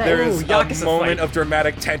 Dramatic. There is Yakuza a moment fight. of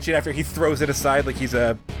dramatic tension after he throws it aside, like he's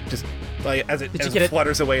just like as it get it?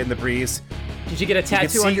 flutters away in the breeze. Did you get a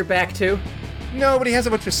tattoo on see- your back too? No, but he has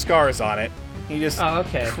a bunch of scars on it. He just Oh,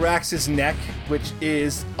 okay. cracks his neck, which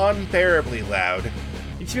is unbearably loud.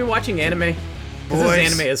 Have you been watching anime? 'Cause Boys.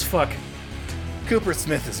 this anime as fuck.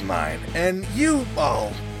 Coopersmith is mine, and you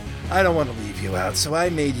all, I don't want to leave you out, so I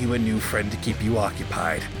made you a new friend to keep you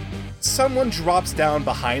occupied. Someone drops down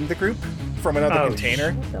behind the group from another Oh,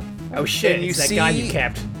 container. Oh shit, And you it's that guy you see-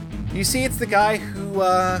 capped. You see it's the guy who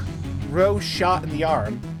Rose shot in the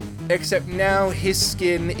arm, except now his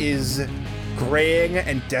skin is graying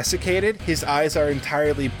and desiccated, his eyes are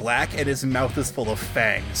entirely black, and his mouth is full of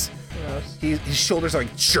fangs. His shoulders are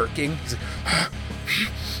like jerking. He's like,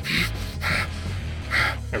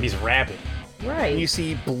 Oh, he's rabid. Right. and you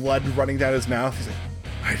see blood running down his mouth. He's like,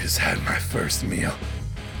 I just had my first meal.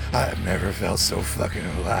 I've never felt so fucking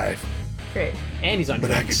alive, And he's on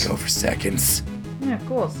but I could drugs. go for seconds. Yeah,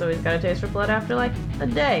 cool. So he's got a taste for blood after like a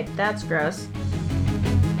day. That's gross.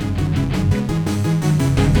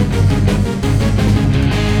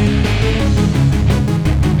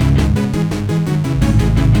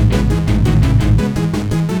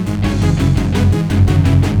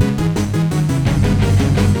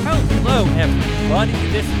 Hello, everybody.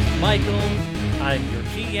 This is Michael. I'm your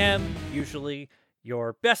GM, usually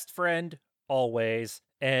your best friend, always,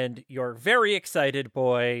 and your very excited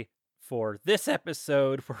boy for this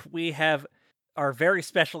episode where we have our very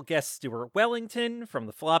special guest, Stuart Wellington from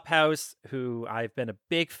the Flophouse, who I've been a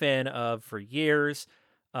big fan of for years.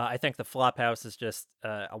 I think the Flophouse is just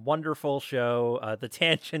a wonderful show. The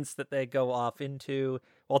tangents that they go off into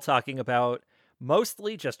while talking about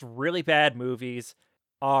mostly just really bad movies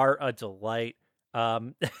are a delight.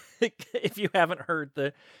 If you haven't heard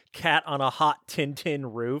the Cat on a Hot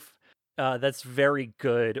Tintin Roof, that's very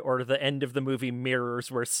good. Or the end of the movie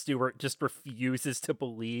Mirrors, where Stuart just refuses to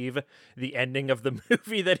believe the ending of the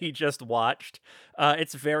movie that he just watched.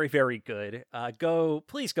 It's very, very good.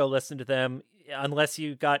 Please go listen to them. Unless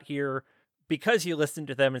you got here because you listened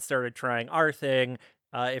to them and started trying our thing.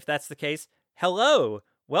 If that's the case, hello,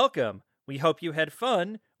 welcome. We hope you had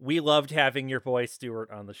fun. We loved having your boy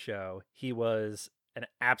Stuart on the show. He was an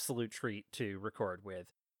absolute treat to record with.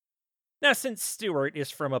 Now, since Stuart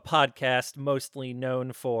is from a podcast mostly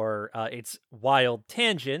known for its wild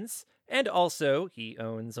tangents, and also he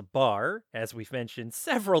owns a bar, as we've mentioned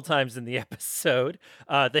several times in the episode,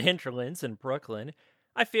 the Hinterlands in Brooklyn,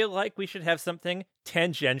 I feel like we should have something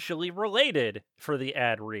tangentially related for the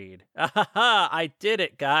ad read. I did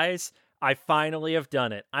it, guys. I finally have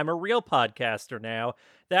done it. I'm a real podcaster now.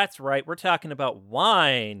 That's right, we're talking about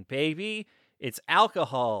wine, baby. It's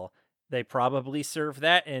alcohol. They probably serve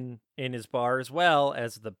that in his bar as well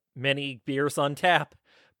as the many beers on tap.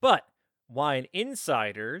 But Wine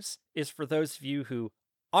Insiders is for those of you who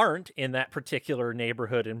aren't in that particular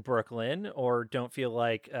neighborhood in Brooklyn or don't feel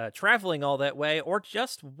like traveling all that way or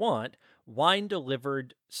just want wine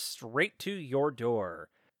delivered straight to your door.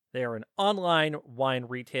 They are an online wine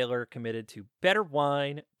retailer committed to better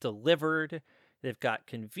wine delivered. They've got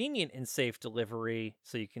convenient and safe delivery,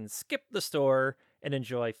 so you can skip the store and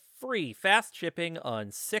enjoy free fast shipping on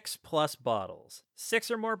 6+ bottles.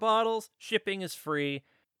 6 or more bottles, shipping is free.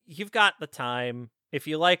 You've got the time. If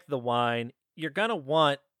you like the wine, you're going to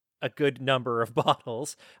want a good number of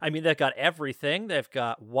bottles. I mean, they've got everything. They've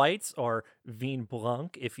got whites or vin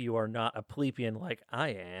blanc if you are not a plebeian like I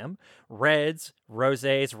am, reds,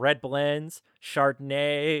 rosés, red blends,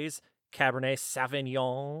 chardonnays, cabernet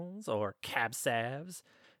sauvignons or cab savs.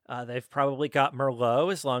 They've probably got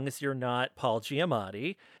Merlot as long as you're not Paul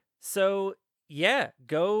Giamatti. So yeah,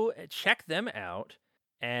 go check them out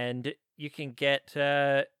and you can get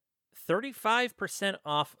 35%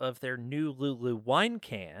 off of their new Lulu wine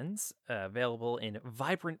cans, available in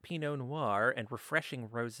vibrant Pinot Noir and refreshing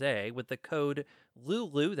Rosé with the code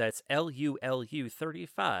LULU, that's LULU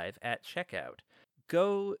 35 at checkout.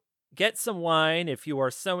 Go get some wine if you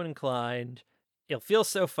are so inclined. You'll feel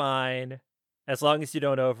so fine as long as you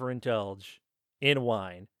don't overindulge in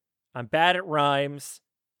wine. I'm bad at rhymes.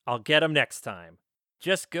 I'll get them next time.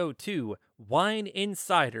 Just go to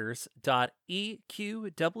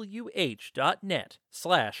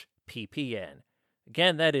wineinsiders.eqwh.net/ppn.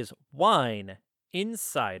 Again, that is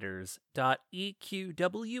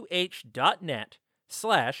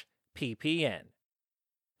wineinsiders.eqwh.net/ppn.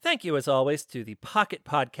 Thank you, as always, to the Pocket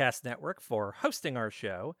Podcast Network for hosting our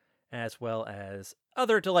show, as well as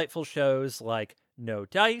other delightful shows like No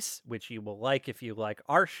Dice, which you will like if you like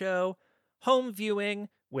our show, Home Viewing,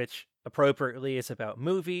 which appropriately is about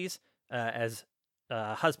movies, as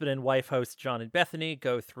husband and wife hosts John and Bethany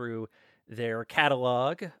go through their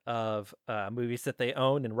catalog of movies that they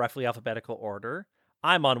own in roughly alphabetical order.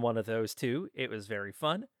 I'm on one of those too. It was very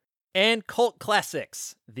fun. And Cult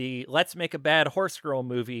Classics, the Let's Make a Bad Horse Girl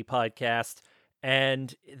movie podcast.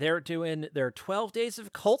 And they're doing their 12 Days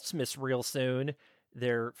of Cultsmas real soon.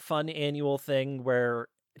 Their fun annual thing where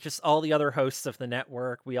just all the other hosts of the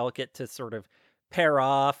network, we all get to sort of pair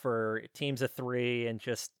off or teams of 3 and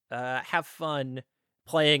just have fun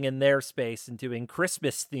playing in their space and doing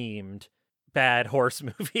Christmas-themed bad horse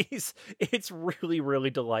movies. It's really, really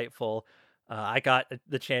delightful. I got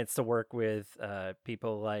the chance to work with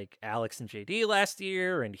people like Alex and JD last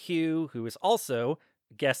year, and Hugh, who is also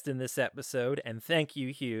a guest in this episode. And thank you,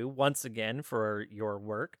 Hugh, once again for your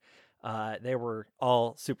work. They were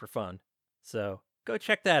all super fun. So go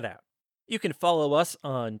check that out. You can follow us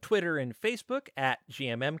on Twitter and Facebook at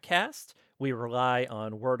GMMcast. We rely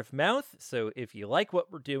on word of mouth, so if you like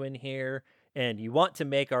what we're doing here and you want to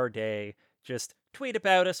make our day, just tweet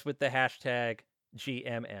about us with the hashtag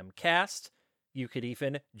GMMcast. You could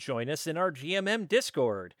even join us in our GMM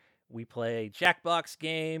Discord. We play Jackbox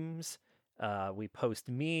games. We post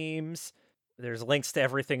memes. There's links to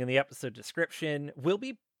everything in the episode description. We'll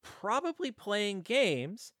be probably playing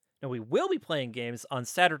games. No, we will be playing games on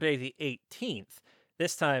Saturday the 18th.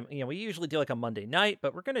 This time, we usually do like a Monday night,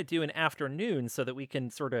 but we're going to do an afternoon so that we can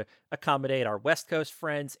sort of accommodate our West Coast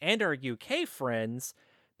friends and our UK friends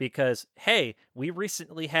because, hey, we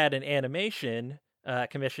recently had an animation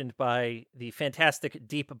commissioned by the fantastic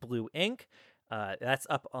Deep Blue Ink. That's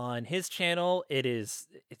up on his channel. It's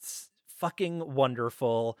fucking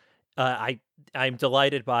wonderful. I'm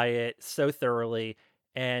delighted by it so thoroughly.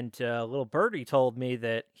 And little birdie told me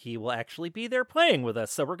that he will actually be there playing with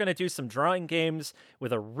us. So we're going to do some drawing games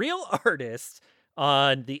with a real artist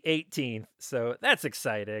on the 18th. So that's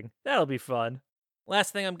exciting. That'll be fun.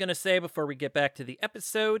 Last thing I'm going to say before we get back to the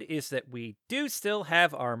episode is that we do still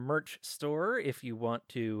have our merch store. If you want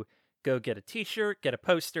to go get a t-shirt, get a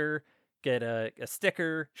poster, get a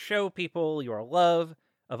sticker, show people your love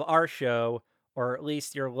of our show, or at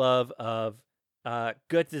least your love of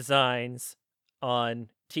good designs on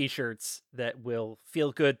t-shirts that will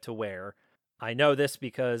feel good to wear. I know this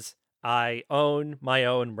because I own my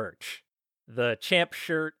own merch. The Champ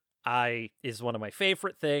shirt is one of my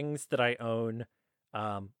favorite things that I own.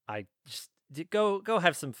 I just go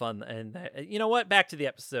have some fun. And you know what? Back to the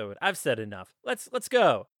episode. I've said enough. Let's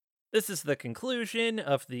go. This is the conclusion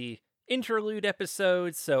of the interlude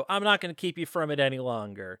episode, so I'm not going to keep you from it any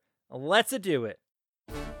longer. Let's do it.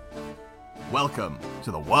 Welcome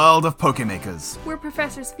to the world of Pokemakers. We're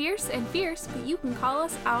Professors Fierce and Fierce, but you can call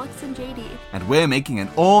us Alex and JD. And we're making an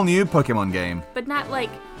all-new Pokemon game. But not like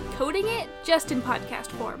coding it, just in podcast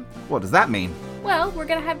form. What does that mean? Well, we're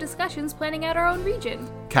gonna have discussions planning out our own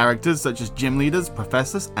region. Characters such as gym leaders,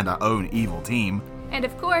 professors, and our own evil team. And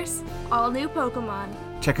of course, all new Pokemon.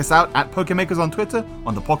 Check us out at Pokemakers on Twitter,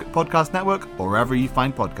 on the Pocket Podcast Network, or wherever you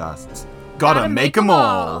find podcasts. Gotta make 'em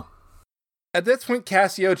all! At this point,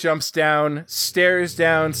 Cassio jumps down, stares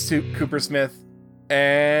down to Cooper Smith,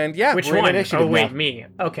 and Which we're in one? initiative Oh, wait, now. me.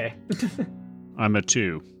 Okay. I'm a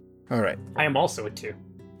 2. All right. I am also a 2.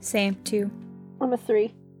 Same, 2. I'm a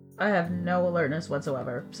 3. I have no alertness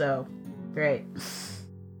whatsoever, so great.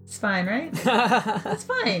 It's fine, right? It's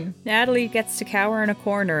fine. Natalie gets to cower in a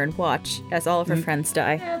corner and watch as all of her friends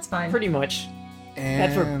die. Yeah, it's fine. Pretty much.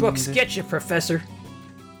 That's where books get you, Professor.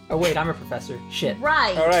 Oh, wait, I'm a professor. Shit.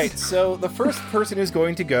 Right. All right, so the first person who's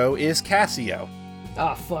going to go is Cassio.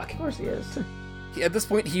 Oh, fuck. Of course he is. At this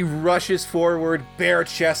point, he rushes forward,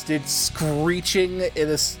 bare-chested, screeching.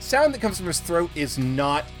 The sound that comes from his throat is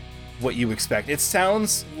not what you expect. It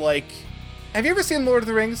sounds like... Have you ever seen Lord of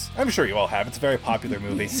the Rings? I'm sure you all have. It's a very popular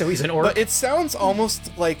movie. So he's an orc? But it sounds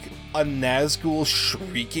almost like a Nazgul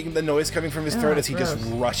shrieking, the noise coming from his throat as he just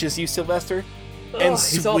rushes you, Sylvester, and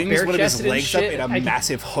swings one of his legs up in a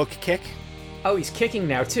massive hook kick. Oh, he's kicking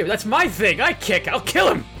now, too. That's my thing. I kick. I'll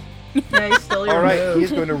kill him. Yeah, he's still your All right, move.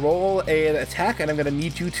 he's going to roll an attack, and I'm going to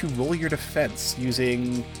need you to roll your defense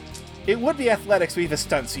using... It would be athletics, but you have a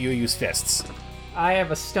stunt, so you use fists. I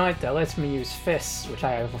have a stunt that lets me use fists, which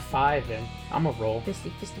I have a 5 in. I'm a roll.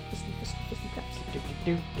 Fisty.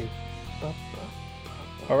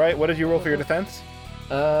 All right, what did you roll for your defense?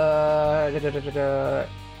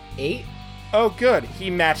 8. Oh, good. He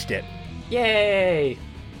matched it. Yay!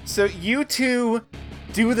 So you two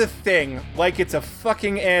do the thing like it's a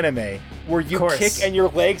fucking anime, where you course. kick and your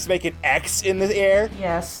legs make an X in the air.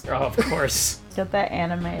 Yes. Oh, of course. Got that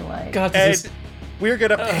anime like. God, And this is... we're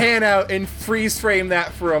gonna pan out and freeze frame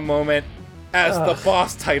that for a moment as the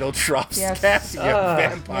boss title drops. Yes. Cassio,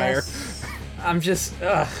 vampire. Yes. I'm just...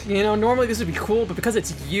 normally this would be cool, but because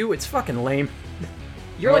it's you, it's fucking lame.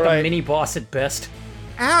 You're All like right. a mini-boss at best.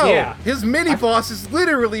 Ow! Yeah. His mini-boss is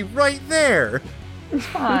literally right there! It's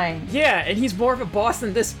fine. Yeah, and he's more of a boss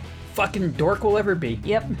than this fucking dork will ever be.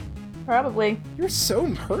 Yep. Probably. You're so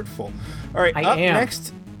hurtful. Alright, I up am.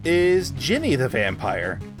 next is Jimmy the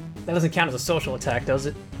vampire. That doesn't count as a social attack, does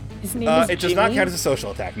it? His name is It does not count as a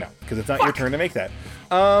social attack, no, because it's not your turn to make that.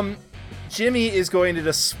 Jimmy is going to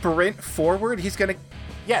just sprint forward. He's gonna...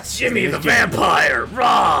 Yes! Jimmy his the name is Jimmy. vampire!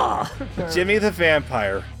 Rah! Jimmy the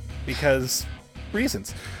vampire. Because...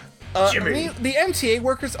 reasons. Jimmy. The MTA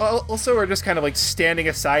workers also are just kind of like standing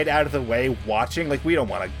aside out of the way watching. Like, we don't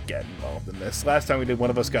want to get involved in this. Last time we did, one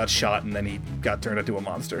of us got shot and then he got turned into a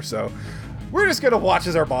monster. So we're just going to watch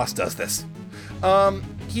as our boss does this.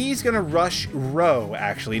 He's going to rush Ro,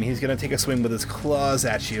 actually, and he's going to take a swing with his claws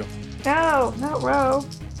at you. No, not Ro.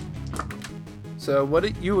 So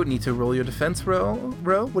you would need to roll your defense, Ro?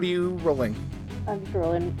 What are you rolling? I'm just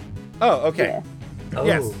rolling. Oh, okay. Yeah. Oh.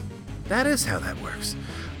 Yes. That is how that works.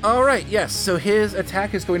 All right, yes, so his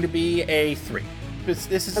attack is going to be a 3. This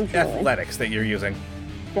is athletics that you're using.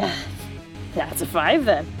 That's a 5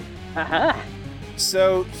 then. Aha.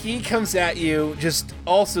 So he comes at you, just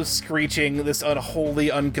also screeching this unholy,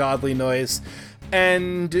 ungodly noise.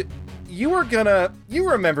 And you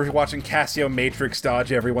remember watching Cassio Matrix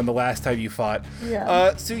dodge everyone the last time you fought.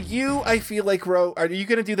 Yeah. So I feel like, Ro, are you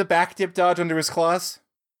going to do the back dip dodge under his claws?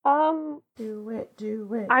 Do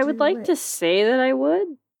it. I would like to say that I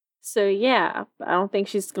would. So yeah, but I don't think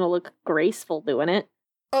she's gonna look graceful doing it.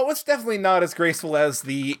 Oh, it's definitely not as graceful as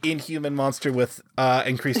the inhuman monster with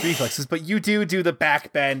increased reflexes, but you do the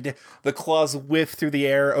back bend, the claws whiff through the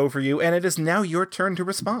air over you, and it is now your turn to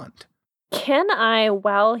respond. Can I,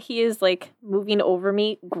 while he is like moving over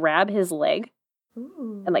me, grab his leg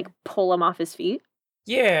and like pull him off his feet?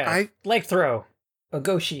 Yeah, leg throw.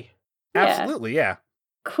 Ogoshi. Absolutely, yeah.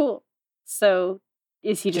 Cool. So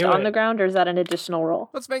is he just on the ground, or is that an additional roll?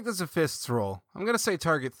 Let's make this a fists roll. I'm going to say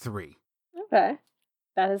target 3. Okay.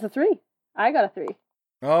 That is a 3. I got a 3.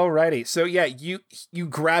 Alrighty. So yeah, you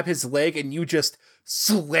grab his leg and you just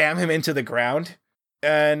slam him into the ground.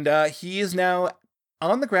 And he is now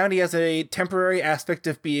on the ground. He has a temporary aspect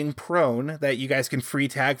of being prone that you guys can free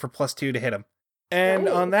tag for +2 to hit him. And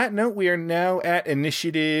on that note, we are now at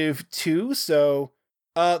initiative 2. So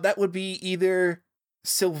that would be either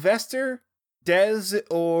Sylvester, Dez,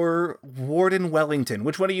 or Warden Wellington.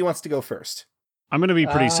 Which one of you wants to go first? I'm going to be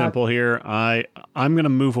pretty simple here. I'm going to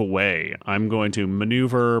move away. I'm going to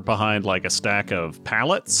maneuver behind like a stack of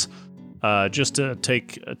pallets, just to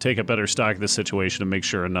take a better stock of the situation and make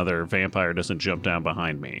sure another vampire doesn't jump down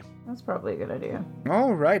behind me. That's probably a good idea.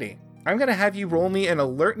 Alrighty. I'm going to have you roll me an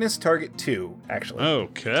alertness target 2, actually.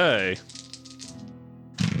 Okay.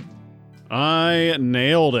 I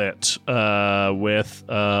nailed it with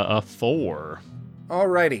a 4.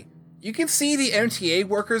 Alrighty. You can see the MTA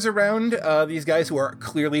workers around, these guys who are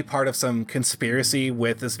clearly part of some conspiracy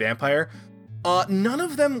with this vampire. None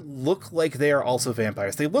of them look like they are also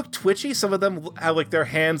vampires. They look twitchy. Some of them have like their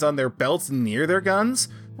hands on their belts near their guns.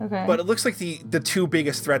 Okay. But it looks like the two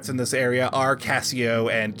biggest threats in this area are Cassio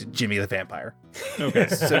and Jimmy the vampire. Okay.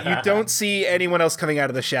 So you don't see anyone else coming out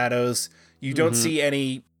of the shadows. You don't see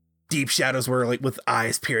any deep shadows where like with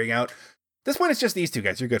eyes peering out. This one is just these two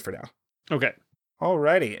guys. You're good for now. Okay.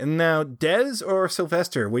 Alrighty. And now Dez or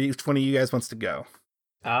Sylvester, which one of you guys wants to go?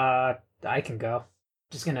 I can go.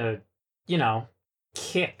 Just gonna,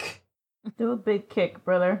 kick. Do a big kick,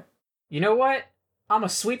 brother. You know what? I'm gonna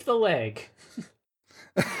sweep the leg.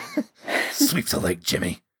 Sweep the leg,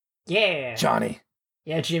 Jimmy. Yeah. Johnny.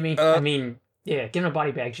 Yeah, Jimmy. Give him a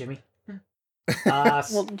body bag, Jimmy.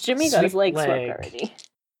 Well, Jimmy got his leg swept already.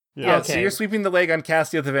 Yeah, okay. So you're sweeping the leg on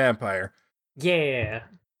Cassio the vampire. Yeah.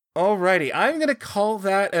 Alrighty, I'm going to call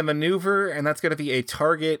that a maneuver, and that's going to be a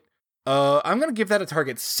target. I'm going to give that a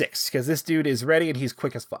target 6, because this dude is ready and he's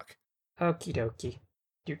quick as fuck. Okie dokie.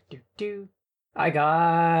 Do. I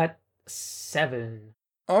got 7.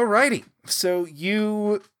 Alrighty, so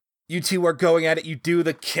you two are going at it. You do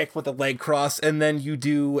the kick with the leg cross, and then you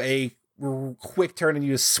do a quick turn and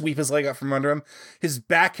you just sweep his leg up from under him. His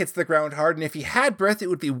back hits the ground hard, and if he had breath, it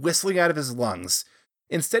would be whistling out of his lungs.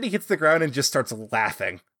 Instead, he hits the ground and just starts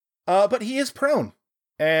laughing. But he is prone,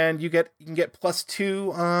 and you can get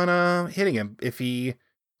 +2 on hitting him if he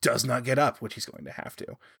does not get up, which he's going to have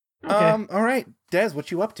to. Okay. All right, Dez,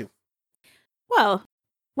 what you up to? Well,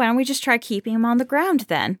 why don't we just try keeping him on the ground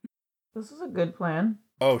then? This is a good plan.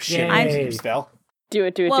 Oh shit! Yay. Spell. Do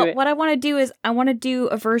it. Well, what I want to do is I want to do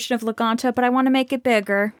a version of Laganta, but I want to make it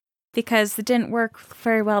bigger because it didn't work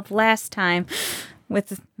very well the last time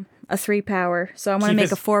with a 3 power. So I want to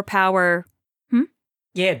make a 4 power.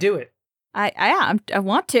 Yeah, do it. I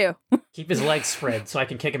want to. Keep his legs spread so I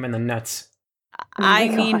can kick him in the nuts. I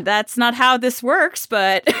mean, that's not how this works,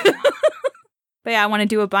 but but yeah, I want to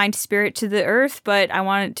do a bind spirit to the earth, but I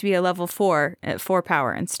want it to be a level 4 at 4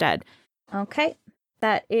 power instead. Okay,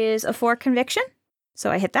 that is a 4 conviction,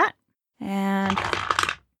 so I hit that, and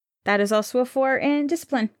that is also a 4 in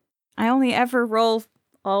discipline. I only ever roll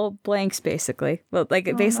all blanks, basically. Well,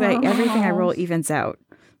 everything I roll evens out,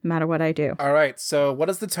 no matter what I do. All right. So, what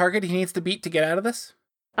is the target he needs to beat to get out of this?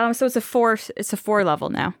 So it's a 4. It's a 4 level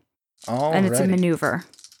now, and it's a maneuver.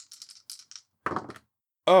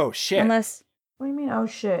 Oh shit! Unless. What do you mean? Oh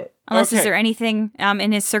shit! Unless is there anything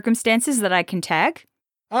in his circumstances that I can tag?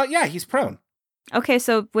 Yeah, he's prone. Okay,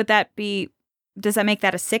 so would that be? Does that make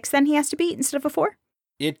that a 6 then? He has to beat instead of a 4.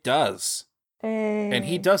 It does, Hey. and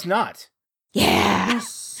he does not. Yeah.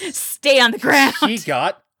 Stay on the ground. He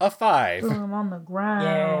got a 5. Boom on the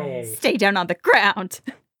ground. Yay. Stay down on the ground.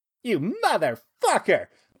 You motherfucker!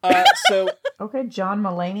 So Okay, John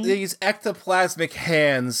Mulaney. these ectoplasmic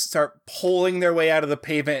hands start pulling their way out of the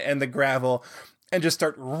pavement and the gravel and just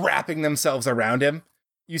start wrapping themselves around him.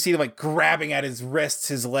 You see them like grabbing at his wrists,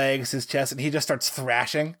 his legs, his chest, and he just starts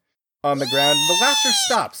thrashing on the ground. The laughter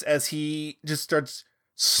stops as he just starts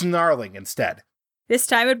snarling instead. This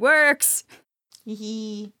time it works.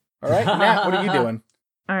 Hee. All right, Nat, what are you doing?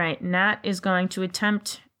 All right, Nat is going to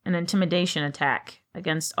attempt an intimidation attack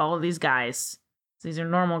against all of these guys. These are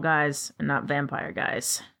normal guys and not vampire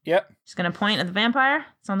guys. Yep. She's going to point at the vampire.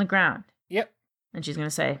 It's on the ground. Yep. And she's going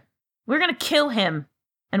to say, "We're going to kill him.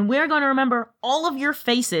 And we're going to remember all of your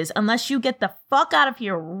faces unless you get the fuck out of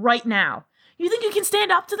here right now. You think you can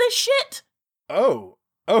stand up to this shit?" Oh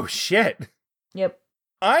shit. Yep.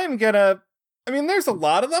 There's a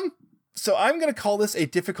lot of them, so I'm gonna call this a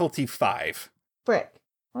difficulty 5. Frick.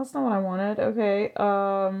 That's not what I wanted. Okay.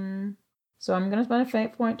 So I'm going to spend a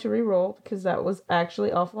fate point to re-roll because that was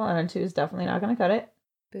actually awful, and a 2 is definitely not going to cut it.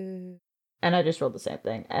 Boo. And I just rolled the same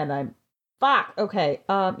thing, and I'm... Fuck! Okay,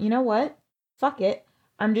 you know what? Fuck it.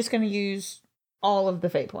 I'm just going to use all of the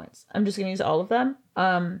fate points. I'm just going to use all of them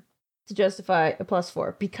to justify a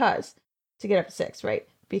 +4 because... To get up to 6, right?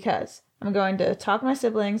 Because I'm going to talk my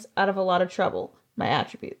siblings out of a lot of trouble. My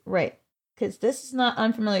attribute, right? Because this is not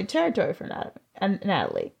unfamiliar territory for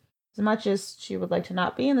Natalie. As much as she would like to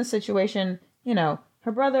not be in the situation,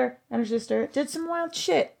 her brother and her sister did some wild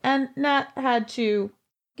shit, and Nat had to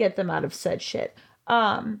get them out of said shit.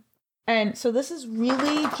 And so this is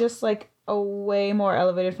really just like a way more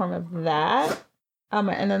elevated form of that.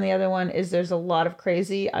 And then the other one is there's a lot of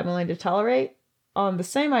crazy I'm willing to tolerate on the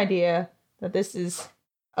same idea that this is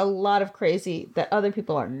a lot of crazy that other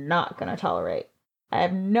people are not going to tolerate. I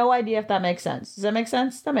have no idea if that makes sense. Does that make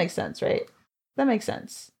sense? That makes sense, right? That makes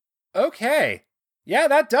sense. Okay. Yeah,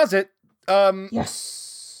 that does it.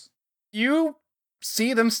 Yes. You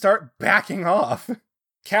see them start backing off.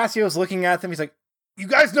 Cassio's looking at them. He's like, "You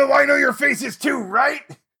guys know I know your faces too, right?"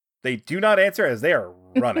 They do not answer as they are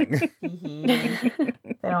running. They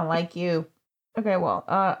don't like you. Okay, well,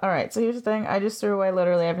 all right. So here's the thing. I just threw away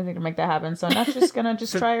literally everything to make that happen. So Nat's just gonna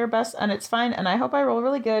try her best, and it's fine. And I hope I roll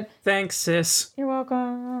really good. Thanks, sis. You're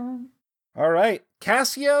welcome. All right.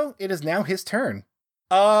 Cassio, it is now his turn.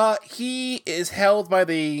 He is held by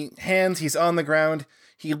the hands. He's on the ground.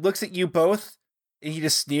 He looks at you both, and he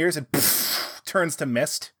just sneers and turns to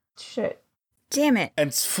mist. Shit. Damn it.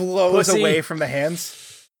 And flows away from the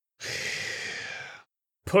hands.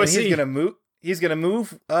 Pussy. And he's gonna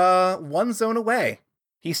move 1 zone away.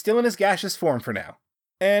 He's still in his gaseous form for now.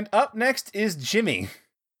 And up next is Jimmy.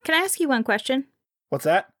 Can I ask you one question? What's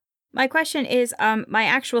that? My question is, my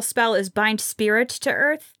actual spell is Bind Spirit to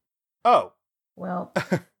Earth. Oh. Well.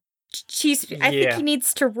 I think he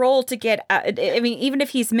needs to roll to get out. I mean, even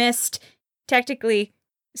if he's missed, technically,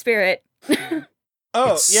 Spirit.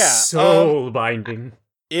 It's yeah. Soul binding.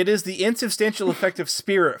 It is the insubstantial effect of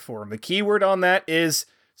spirit form. The key word on that is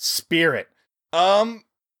spirit.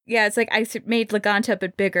 Yeah, it's like I made Leganta a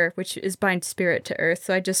bit bigger, which is Bind Spirit to Earth.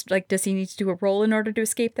 So I just, does he need to do a roll in order to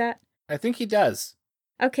escape that? I think he does.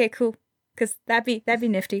 Okay, cool. Because that'd be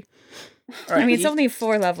nifty. Right, it's only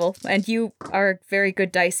 4 level, and you are a very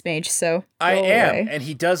good dice mage, so I am, away. and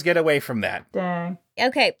he does get away from that. Dang.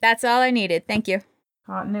 Okay, that's all I needed. Thank you.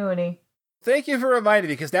 Continuity. Thank you for reminding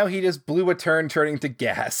me, because now he just blew a turn turning to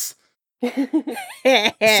gas. See,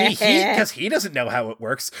 because he doesn't know how it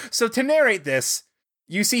works. So to narrate this,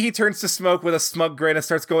 you see he turns to smoke with a smug grin and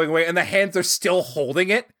starts going away, and the hands are still holding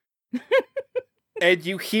it. And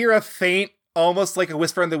you hear a faint, almost like a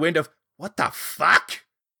whisper in the wind of, "What the fuck?"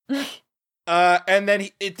 And then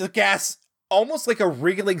the gas, almost like a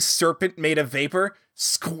wriggling serpent made of vapor,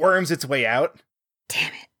 squirms its way out.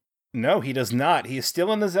 Damn it. No, he does not. He is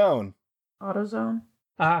still in the zone. AutoZone.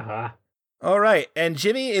 Aha. All right, and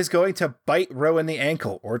Jimmy is going to bite Ro in the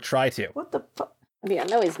ankle, or try to. What the fuck? Yeah,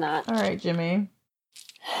 no, he's not. All right, Jimmy.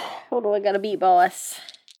 What do I gotta beat, boss?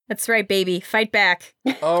 That's right, baby. Fight back.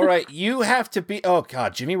 All right, you have to be... Oh,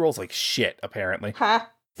 God, Jimmy rolls like shit, apparently. Ha.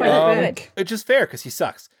 Good. Which is fair, because he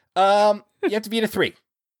sucks. You have to beat a 3.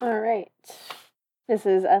 All right. This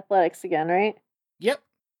is athletics again, right? Yep.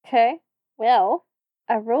 Okay. Well,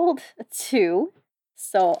 I rolled a 2,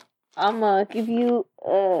 so I'm gonna give you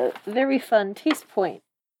a very fun taste point.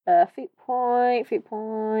 Fate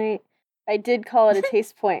point. I did call it a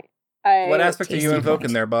taste point. What aspect are you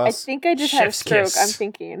invoking there, boss? I think I just had a stroke. Kiss. I'm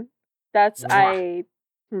thinking. That's I'm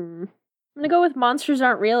gonna go with monsters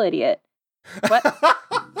aren't real, idiot. What?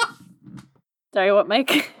 Sorry, what,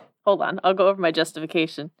 Mike? Hold on, I'll go over my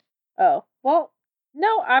justification. Oh, well,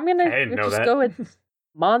 no, I'm gonna just go with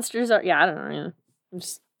monsters are. Yeah, I don't know. I'm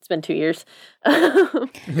just It's been 2 years. Yeah,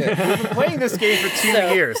 we've been playing this game for 2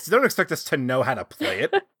 years. Don't expect us to know how to play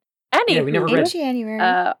it. Anywho, we never read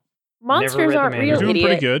January. monsters aren't manual. real, You're doing idiot.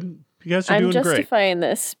 pretty good. You guys are I'm doing great. justifying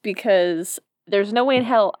this because there's no way in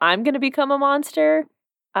hell I'm gonna become a monster.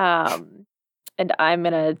 And I'm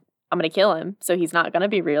gonna kill him, so he's not gonna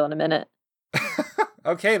be real in a minute.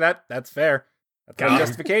 Okay, that's fair. That's Got my him.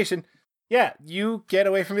 justification. Yeah, you get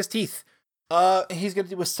away from his teeth. He's gonna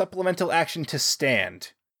do a supplemental action to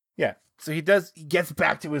stand. Yeah, so he gets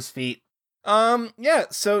back to his feet. Yeah,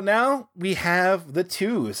 so now we have the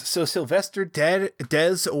twos. So Sylvester,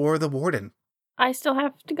 Dez, or the Warden. I still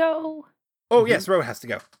have to go. Oh, yes, Ro has to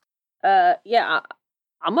go. Yeah,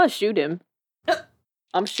 I'm gonna shoot him.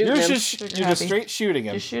 I'm shooting You're him. just straight shooting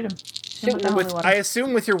him. Just shoot him. Shoot with the him. holy With, water. I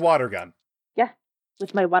assume with your water gun.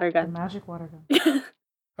 With my water The gun. magic water gun.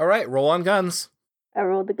 All right, roll on guns. I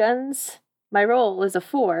rolled the guns. My roll is a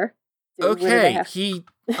 4. So what did I Okay, have? he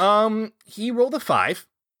rolled a 5,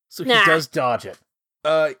 so he Nah. does dodge it.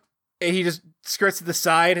 And he just skirts to the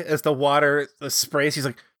side as the water sprays. He's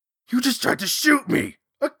like, "You just tried to shoot me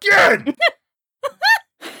again!"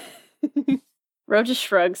 Ro just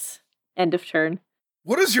shrugs. End of turn.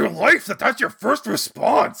 What is your life that's your first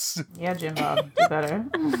response? Yeah, Jim Bob, do better.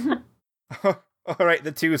 All right,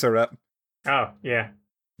 the twos are up. Oh, yeah.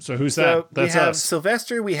 So who's So that? we That's have us.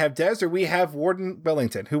 Sylvester, we have Dez, or we have Warden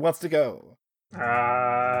Wellington. Who wants to go?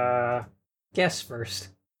 Guess first.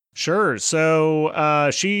 Sure. So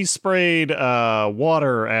she sprayed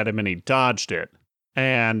water at him and he dodged it.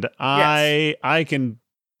 And I can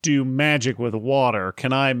do magic with water.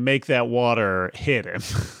 Can I make that water hit him?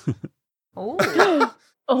 Oh,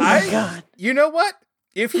 Oh my god. You know what?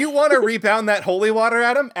 If you want to rebound that holy water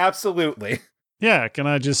at him, absolutely. Yeah, can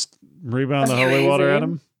I just rebound the That's holy water at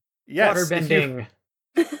amazing. him? Yes. Water if you- bending.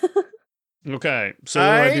 Okay. So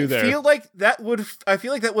what do I do there? feel like that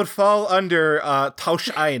would fall under Tausch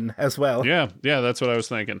ein as well. Yeah, that's what I was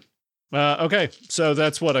thinking. Okay, so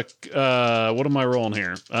that's what am I rolling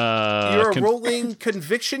here? You're rolling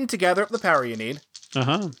conviction to gather up the power you need.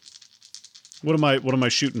 Uh-huh. What am I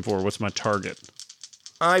shooting for? What's my target?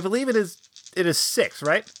 I believe it is 6,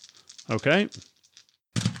 right? Okay.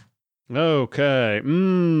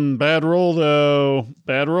 Bad roll though.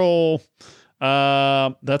 Bad roll.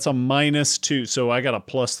 That's a -2, so I got a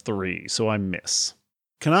 +3, so I miss.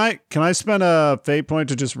 Can I spend a fate point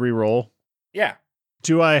to just re-roll? Yeah.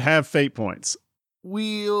 Do I have fate points?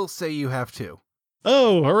 We'll say you have 2.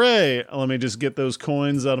 Oh, hooray! Let me just get those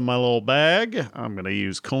coins out of my little bag. I'm going to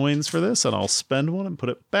use coins for this, and I'll spend one and put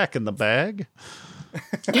it back in the bag.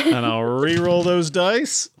 And I'll re-roll those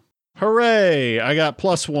dice. Hooray! I got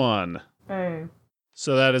 +1. hey.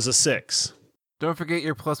 So that is a 6. Don't forget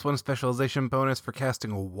your +1 specialization bonus for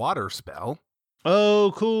casting a water spell.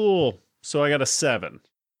 Oh, cool. So I got a 7.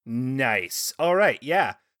 Nice. All right,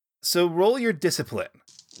 yeah. So roll your discipline.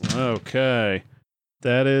 Okay.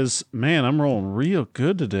 That is, man, I'm rolling real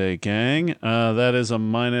good today, gang. That is a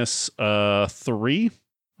 -3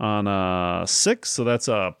 on a 6, so that's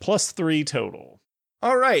a +3 total.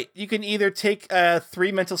 All right, you can either take a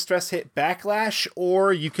 3 mental stress hit backlash,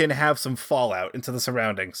 or you can have some fallout into the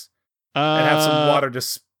surroundings and have some water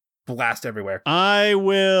just blast everywhere. I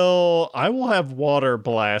will have water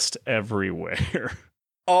blast everywhere.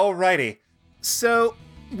 Alrighty. So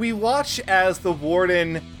we watch as the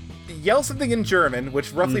warden yells something in German,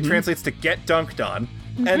 which roughly translates to "get dunked on,"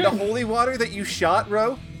 and the holy water that you shot,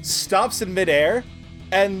 Ro, stops in midair,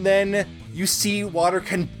 and then you see water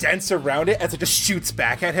condense around it as it just shoots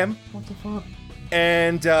back at him. What the fuck?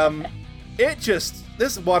 And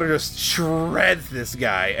this water just shreds this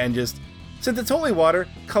guy, and just, since it's holy water,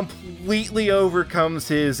 completely overcomes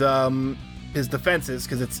his defenses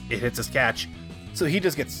because it hits his catch. So he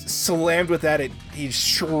just gets slammed with that. He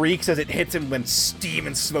shrieks as it hits him when steam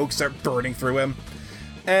and smoke start burning through him.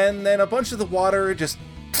 And then a bunch of the water just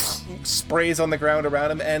sprays on the ground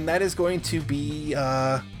around him, and that is going to be,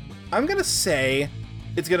 I'm going to say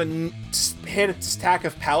it's going to hit a stack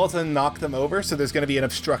of pallets and knock them over, so there's going to be an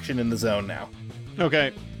obstruction in the zone now.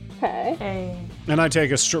 Okay. Okay. Hey. And I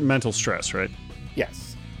take a mental stress, right?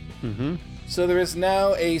 Yes. Mm-hmm. So there is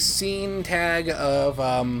now a scene tag of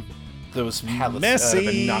those pallets that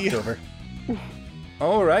have been knocked over.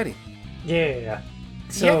 Alrighty. Yeah.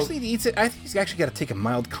 He actually needs it. I think he's actually got to take a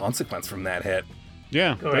mild consequence from that hit.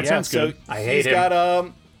 Yeah, Good. that Yeah, sounds good. I hate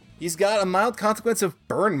him. He's got a mild consequence of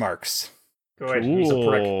burn marks. Good. He's a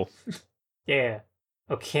prick. Cool. Yeah.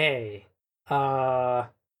 Okay.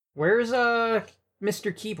 Where's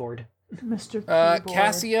Mr. Keyboard? Mr. Keyboard.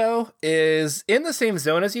 Cassio is in the same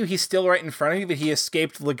zone as you. He's still right in front of you, but he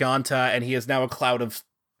escaped Leganta, and he is now a cloud of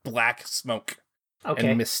black smoke. Okay.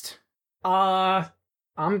 and mist. I'm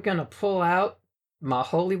gonna pull out my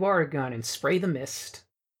holy water gun and spray the mist.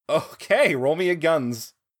 Okay, roll me a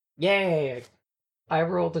guns. Yay! I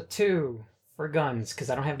rolled a 2 for guns, because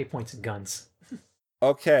I don't have any points in guns.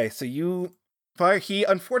 Okay, so you fire. He,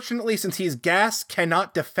 unfortunately, since he's gas,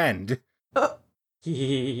 cannot defend.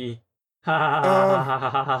 He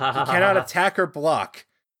cannot attack or block.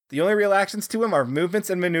 The only real actions to him are movements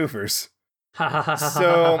and maneuvers.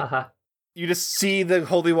 So you just see the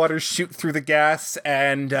holy water shoot through the gas,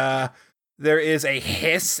 and there is a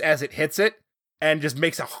hiss as it hits it, and just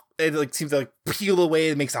makes it like seems to like peel away.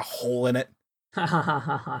 It makes a hole in it.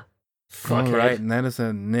 Fuckhead. All right, and that is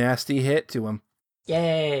a nasty hit to him.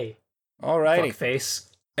 Yay! Alrighty.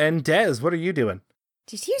 Fuckface. And Des, what are you doing?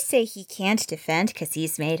 Did you say he can't defend because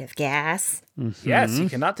he's made of gas? Yes, he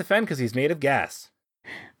cannot defend because he's made of gas.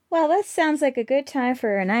 Well, that sounds like a good time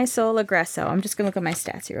for a nice old aggresso. I'm just gonna look at my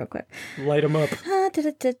stats here real quick. Light him up.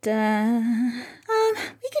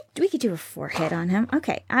 We could do a 4 hit on him.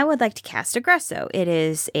 Okay, I would like to cast aggresso. It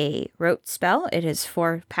is a rote spell. It is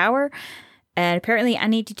 4 power, and apparently I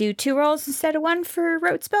need to do 2 rolls instead of 1 for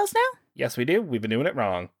rote spells now. Yes, we do. We've been doing it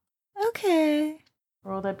wrong. Okay.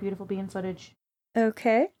 Roll that beautiful bean footage.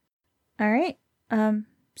 Okay. All right. I'll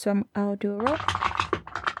do a roll.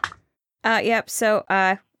 Yep. So,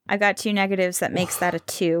 I got 2 negatives. That makes that a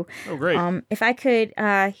 2. Oh, great. If I could,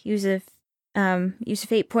 use a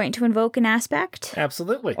fate point to invoke an aspect.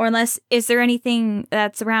 Absolutely. Or unless, is there anything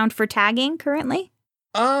that's around for tagging currently?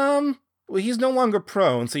 Well, he's no longer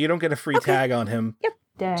prone, so you don't get a free tag on him. Yep.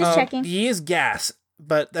 Dang. Just checking. He is gas,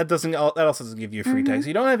 but that also doesn't give you a free tag, so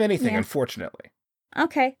you don't have anything, Yeah. unfortunately.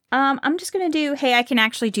 Okay. I'm just gonna do, hey, I can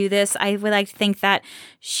actually do this. I would like to think that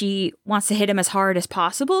she wants to hit him as hard as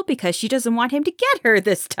possible because she doesn't want him to get her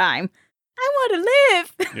this time. I want to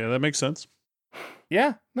live. Yeah, that makes sense.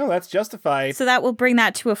 Yeah, no, that's justified. So that will bring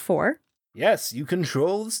that to a 4. Yes, you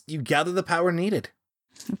gather the power needed.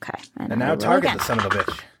 Okay. And I now will roll target again. the son of a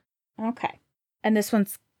bitch. Okay. And this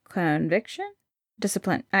one's conviction?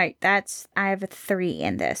 Discipline. All right, I have a 3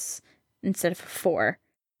 in this instead of a 4.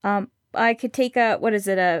 I could take a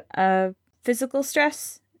physical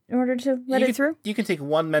stress in order to let it through? You can take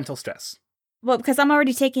 1 mental stress. Well, because I'm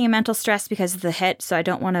already taking a mental stress because of the hit, so I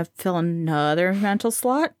don't want to fill another mental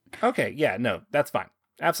slot. Okay, yeah, no, that's fine.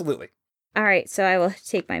 Absolutely. All right, so I will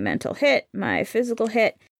take my mental hit, my physical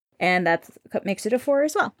hit, and that makes it a 4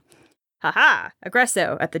 as well. Haha,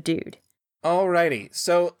 aggresso at the dude. Alrighty.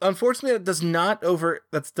 So, unfortunately,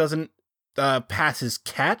 that doesn't pass his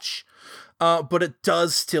catch, but it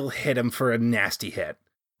does still hit him for a nasty hit.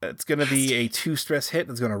 It's going to be a 2 stress hit.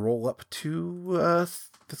 That's going to roll up to,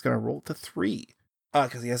 that's going to roll to 3.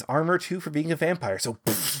 Because he has armor 2 for being a vampire. So,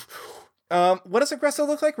 what does aggresso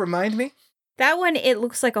look like? Remind me. That one, it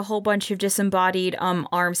looks like a whole bunch of disembodied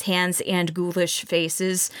arms, hands, and ghoulish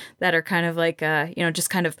faces that are kind of like, just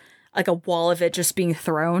kind of like a wall of it just being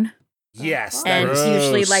thrown. Yes. And is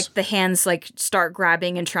usually, gross. like, the hands, like, start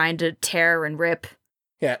grabbing and trying to tear and rip.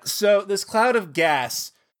 Yeah, so this cloud of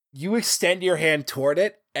gas, you extend your hand toward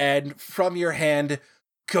it, and from your hand,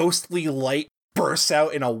 ghostly light bursts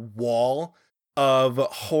out in a wall of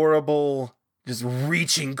horrible, just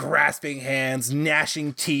reaching, grasping hands,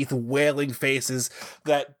 gnashing teeth, wailing faces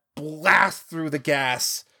that blast through the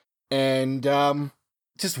gas and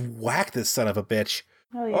just whack this son of a bitch.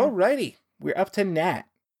 Hell yeah. Alrighty, we're up to Nat.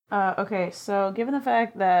 Okay, so given the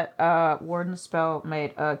fact that Warden's spell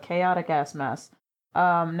made a chaotic ass mess,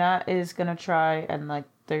 Nat is gonna try and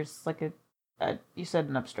there's you said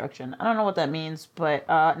an obstruction. I don't know what that means, but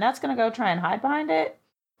Nat's gonna go try and hide behind it,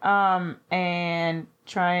 and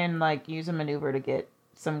try and use a maneuver to get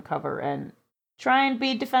some cover and try and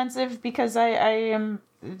be defensive because I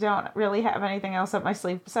don't really have anything else up my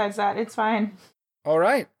sleeve besides that. It's fine. All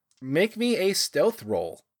right, make me a stealth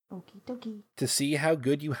roll. Okie dokie. To see how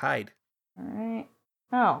good you hide. All right.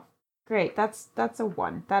 Oh, great. That's a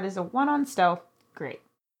 1. That is a 1 on stealth. Great.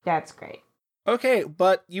 That's great. Okay,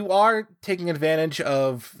 but you are taking advantage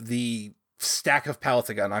of the stack of pallets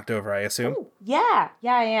that got knocked over, I assume. Ooh, yeah,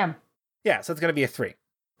 I am. Yeah, so it's going to be a 3.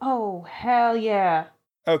 Oh, hell yeah.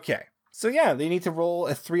 Okay, so yeah, they need to roll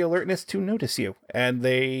a 3 alertness to notice you, and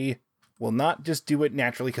they will not just do it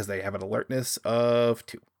naturally because they have an alertness of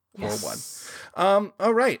 2 or 1.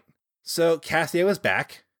 All right. So Cassio is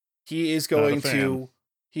back. He's going to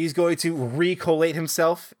recollate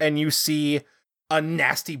himself, and you see a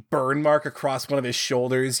nasty burn mark across one of his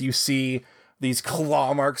shoulders. You see these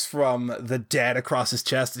claw marks from the dead across his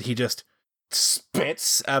chest, and he just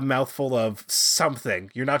spits a mouthful of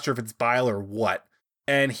something. You're not sure if it's bile or what.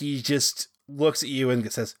 And he just looks at you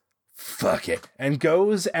and says, "Fuck it," and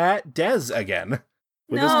goes at Dez again.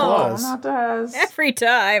 with his No, claws. Not Des. Every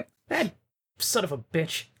time. That son of a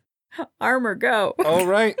bitch. Armor, go. All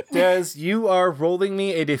right, Des, you are rolling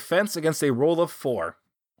me a defense against a roll of 4.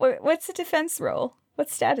 What's the defense roll? What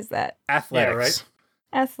stat is that? Athletics. Yeah,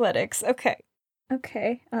 right. Athletics. Okay.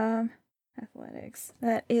 Okay. Athletics.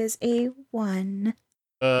 That is a 1.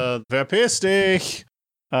 Verpiss dich.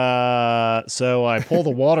 So I pull the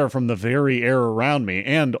water from the very air around me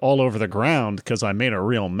and all over the ground because I made a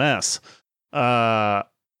real mess.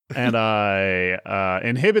 And I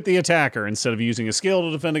inhibit the attacker. Instead of using a skill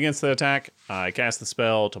to defend against the attack, I cast the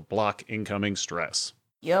spell to block incoming stress.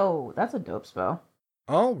 Yo, that's a dope spell.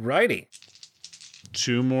 Alrighty.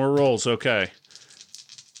 2 more rolls. Okay.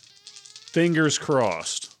 Fingers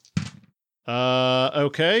crossed.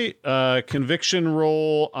 Okay. Conviction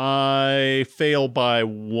roll. I fail by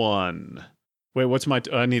 1. Wait, what's my...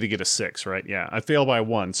 I need to get a 6, right? Yeah, I fail by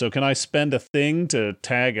 1. So can I spend a thing to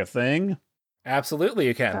tag a thing? Absolutely,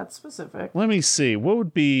 you can. That's specific. Let me see. What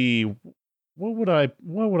would I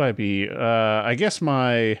be? I guess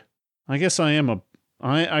I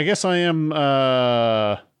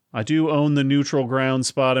do own the Neutral Ground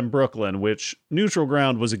spot in Brooklyn, which Neutral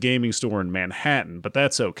Ground was a gaming store in Manhattan, but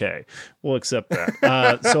that's okay. We'll accept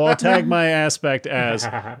that. So I'll tag my aspect as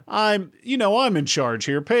I'm in charge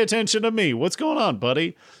here. Pay attention to me. What's going on,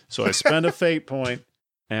 buddy? So I spend a fate point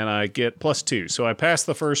and I get +2. So I pass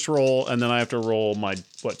the first roll and then I have to roll my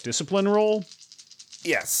discipline roll?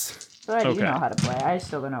 Yes. But Okay. you know how to play. I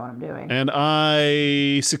still don't know what I'm doing. And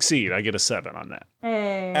I succeed. I get a 7 on that.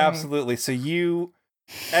 Hey. Absolutely. So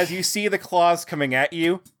as you see the claws coming at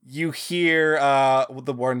you, you hear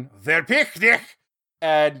the warden, "Verpiss dich!"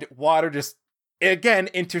 and water just, again,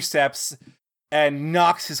 intercepts and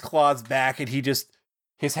knocks his claws back, and his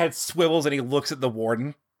head swivels and he looks at the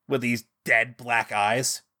warden with these dead black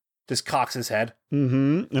eyes. Just cocks his head.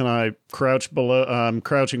 Mm-hmm. And I crouch below. I'm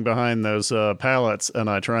crouching behind those pallets, and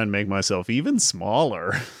I try and make myself even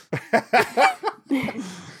smaller.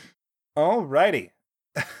 Alrighty.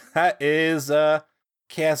 That is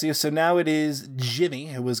Cassio. So now it is Jimmy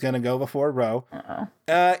who was going to go before Ro.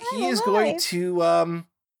 He is going to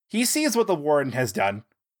he sees what the warden has done.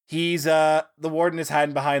 The warden is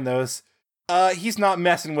hiding behind those. He's not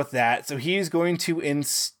messing with that, so he's going to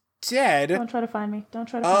instead Don't try to find me. Don't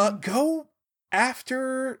try to find me. go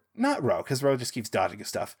after not Ro, because Ro just keeps dodging his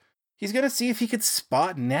stuff. He's gonna see if he could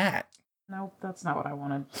spot Nat. Nope, that's not what I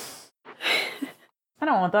wanted. I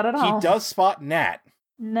don't want that at all. He does spot Nat.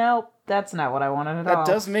 Nope, that's not what I wanted at all.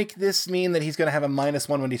 That does make this mean that he's gonna have a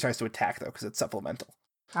 -1 when he tries to attack, though, because it's supplemental.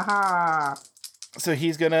 Haha. So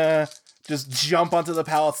he's gonna just jump onto the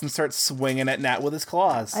pallets and start swinging at Nat with his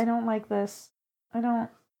claws. I don't like this. I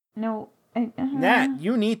don't. No. Nat,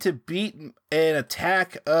 you need to beat an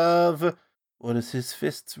attack of, what is his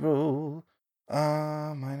fists roll?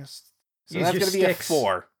 Minus. So Use that's your gonna be sticks. a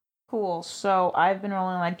 4. Cool. So I've been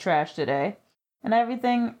rolling like trash today, and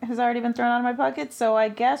everything has already been thrown out of my pocket. So I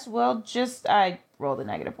guess I rolled a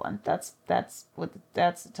 -1. That's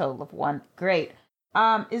a total of 1. Great.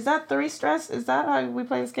 Is that 3 stress? Is that how we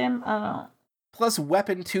play this game? I don't know. Plus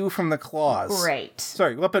weapon 2 from the claws. Great.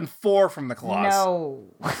 Sorry, weapon 4 from the claws. No.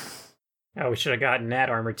 Oh, we should have gotten that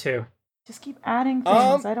armor too. Just keep adding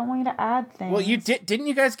things. I don't want you to add things. Well, didn't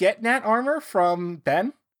you guys get Nat armor from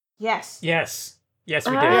Ben? Yes. Yes, we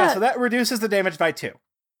did. Yeah, so that reduces the damage by 2.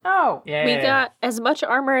 Oh. Yeah. We got as much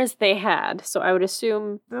armor as they had, so I would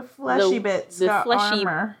assume The fleshy bits the got fleshy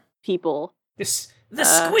armor. people. The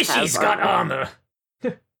squishy's have got armor. armor.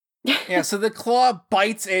 Yeah, so the claw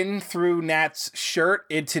bites in through Nat's shirt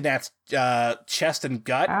into Nat's chest and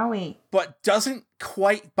gut, Owie. but doesn't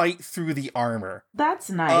quite bite through the armor.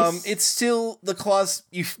 That's nice. It's still the claws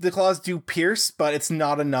do pierce, but it's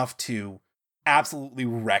not enough to absolutely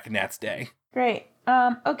wreck Nat's day. Great.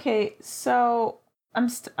 Okay, so I'm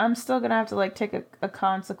still gonna have to like take a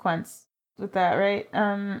consequence with that, right?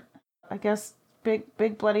 I guess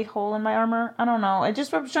big bloody hole in my armor. I don't know. It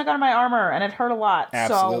just ripped a chunk out of my armor and it hurt a lot.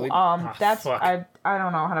 Absolutely. So that's fuck. I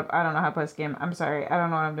don't know how to play this game. I'm sorry. I don't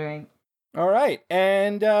know what I'm doing. All right,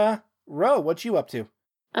 and Ro, what you up to?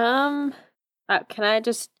 Can I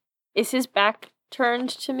just... Is his back turned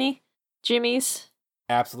to me? Jimmy's?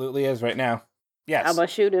 Absolutely is right now. Yes. I'm gonna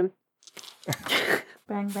shoot him.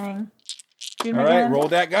 Bang bang. Shoot him All right, again. roll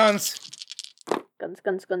that guns. Guns.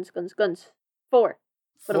 4.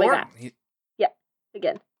 What do I 4? got?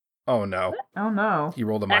 Again. Oh no, Oh no. he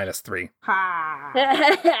rolled a -3. Ha.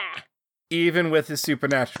 Even with his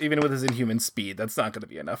inhuman speed, that's not going to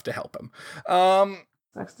be enough to help him.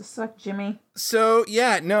 Sucks to suck, Jimmy. So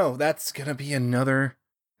yeah, no, that's going to be another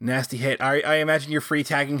nasty hit. I imagine you're free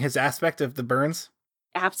tagging his aspect of the burns.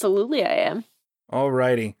 Absolutely I am.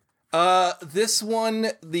 Alrighty. This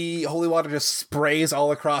one, the holy water just sprays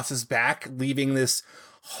all across his back, leaving this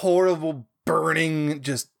horrible, burning,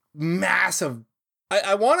 just massive...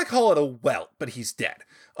 I want to call it a welt, but he's dead.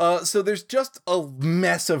 So there's just a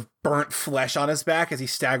mess of burnt flesh on his back as he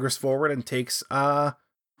staggers forward and takes a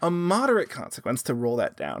moderate consequence to roll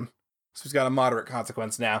that down. So he's got a moderate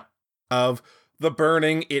consequence now of the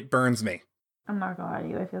burning, it burns me. I'm not gonna lie to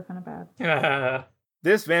you, I feel kind of bad.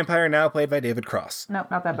 This vampire now played by David Cross. Nope,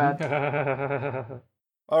 not that bad.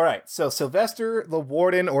 All right, so Sylvester, the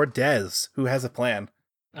Warden, or Dez, who has a plan?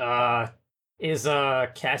 Is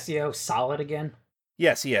Cassio solid again?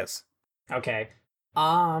 Yes, he is. Okay.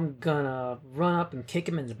 I'm gonna run up and kick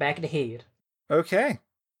him in the back of the head. Okay,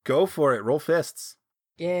 go for it. Roll fists.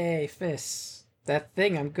 Yay, fists. That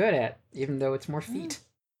thing I'm good at, even though it's more feet.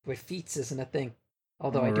 But feats isn't a thing.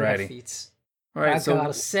 Although I do have feats. All right, I got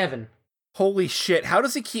a 7. Holy shit, how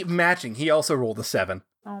does he keep matching? He also rolled a 7.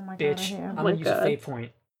 Oh my Bitch, god. I'm gonna use a fate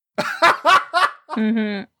point.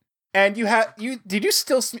 Mm-hmm. And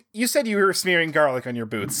you said you were smearing garlic on your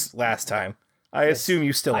boots last time. I assume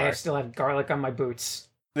you still are. I still have garlic on my boots.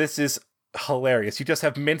 This is hilarious. You just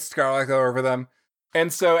have minced garlic over them.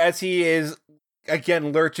 And so as he is,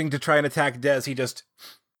 again, lurching to try and attack Dez, he just...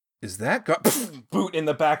 Is that... boot in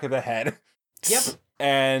the back of the head. Yep.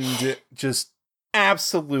 And just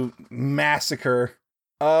absolute massacre.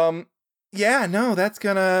 Yeah, no, that's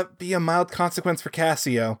gonna be a mild consequence for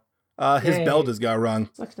Cassio. His bell just got rung.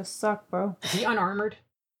 Sucks to suck, bro. Is he unarmored?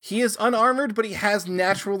 He is unarmored, but he has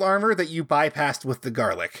natural armor that you bypassed with the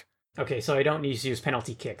garlic. Okay, so I don't need to use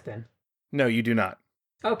penalty kick then. No, you do not.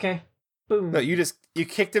 Okay. Boom. No, you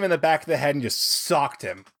kicked him in the back of the head and just socked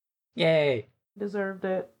him. Yay. Deserved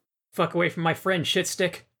it. Fuck away from my friend,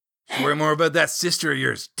 shitstick. Worry more about that sister of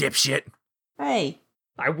yours, dipshit. Hey.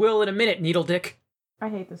 I will in a minute, needle dick. I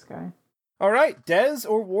hate this guy. All right, Dez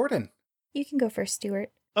or Warden? You can go first, Stuart.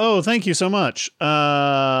 Oh, thank you so much.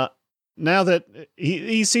 Now that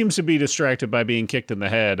he seems to be distracted by being kicked in the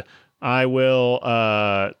head, I will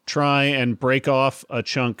try and break off a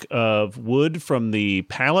chunk of wood from the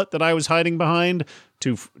pallet that I was hiding behind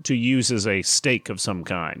to use as a stake of some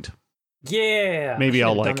kind. Yeah. Maybe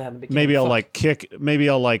I'll kick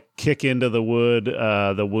into the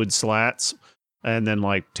wood slats, and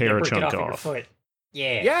then tear a chunk off.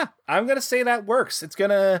 Yeah. Yeah, I'm gonna say that works. It's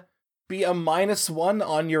gonna be a -1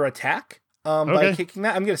 on your attack. By kicking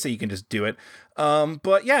that, I'm gonna say you can just do it.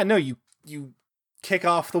 But yeah, no, you kick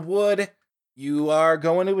off the wood. You are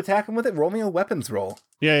going to attack him with it. Roll me a weapons roll.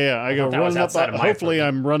 Yeah. I go running up. Hopefully,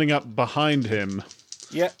 I'm running up behind him.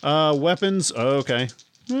 Yeah. Weapons. Okay.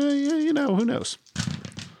 Who knows?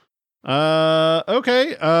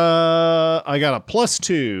 Okay. I got a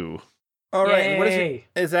 +2. All right. Yay. What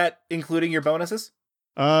is that including your bonuses?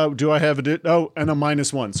 Do I have and a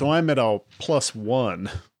 -1, so I'm at a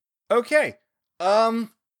 +1. Okay.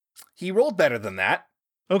 He rolled better than that.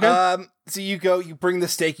 Okay. So you bring the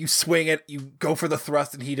stake, you swing it, you go for the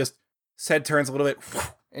thrust, and he just head turns a little bit,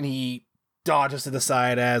 and he dodges to the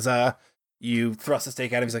side as you thrust the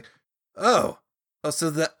stake at him. He's like, so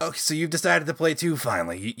you've decided to play too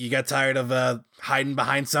finally. You got tired of hiding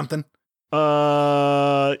behind something?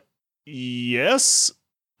 Yes.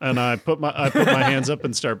 And I put my hands up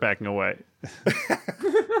and start backing away.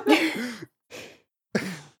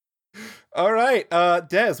 All right,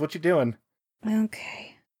 Dez, what you doing?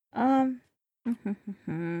 Okay.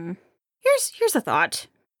 Here's a thought.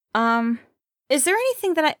 Is there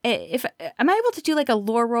anything that am I able to do a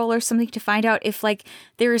lore roll or something to find out if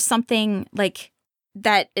there is something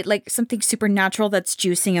something supernatural that's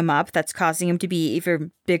juicing him up, that's causing him to be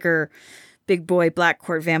even bigger, big boy Black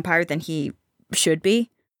Court vampire than he should be?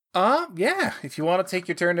 Yeah. If you want to take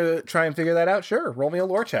your turn to try and figure that out, sure. Roll me a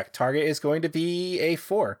lore check. Target is going to be a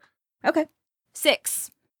 4. Okay.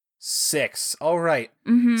 6. 6. All right.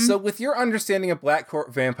 Mm-hmm. So with your understanding of Black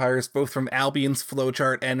Court vampires, both from Albion's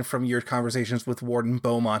flowchart and from your conversations with Warden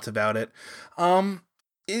Beaumont about it,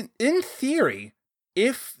 in theory,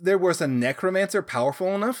 if there was a necromancer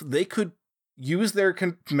powerful enough, they could use their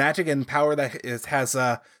magic and power that has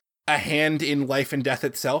a hand in life and death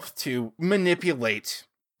itself to manipulate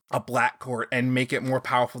a Black Court and make it more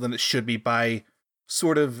powerful than it should be by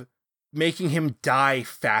sort of making him die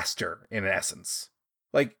faster, in essence.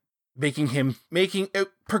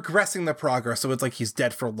 Progressing the progress so it's he's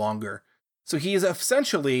dead for longer. So he is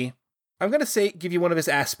essentially, I'm going to give you one of his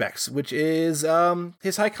aspects, which is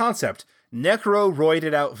his high concept,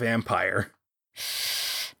 necro-roided out vampire.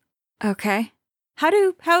 Okay. How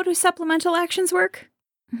do supplemental actions work?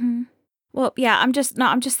 Mm-hmm. Well, yeah, I'm just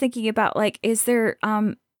thinking about is there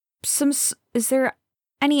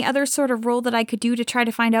any other sort of roll that I could do to try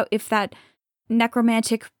to find out if that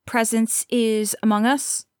necromantic presence is among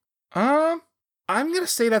us? I'm gonna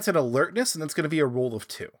say that's an alertness, and that's gonna be a roll of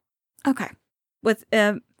 2. Okay. With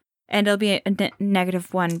and it'll be a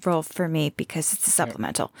 -1 roll for me because it's a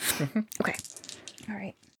supplemental. Okay. All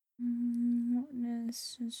right.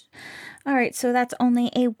 All right, so that's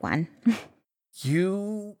only a 1.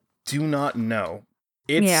 You do not know.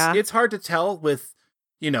 It's hard to tell with,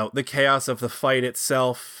 the chaos of the fight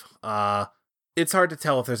itself. It's hard to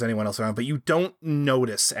tell if there's anyone else around, but you don't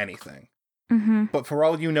notice anything. Mm-hmm. But for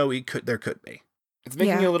all you know, there could be. It's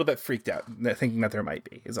making you a little bit freaked out, thinking that there might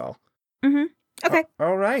be, is all. Mm-hmm. Okay.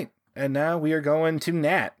 All right. And now we are going to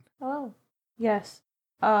Nat. Hello. Yes.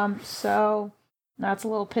 So Nat's a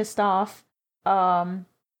little pissed off.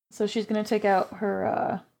 So she's gonna take out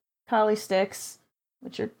her collie sticks,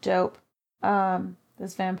 which are dope.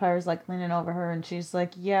 This vampire's like leaning over her, and she's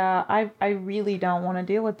like, "Yeah, I really don't want to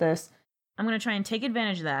deal with this. I'm gonna try and take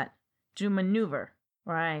advantage of that. Do a maneuver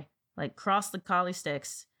where I cross the collie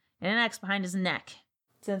sticks and an X behind his neck.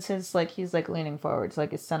 Since he's leaning forward, so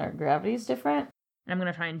his center of gravity is different. And I'm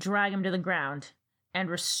gonna try and drag him to the ground and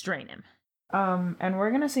restrain him. And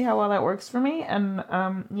we're gonna see how well that works for me. And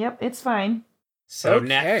yep, it's fine. So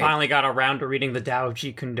Nat finally got around to reading the Tao of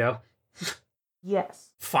Jeet Kune Do.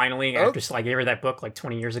 Yes. Finally, after I gave her that book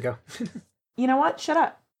 20 years ago. You know what? Shut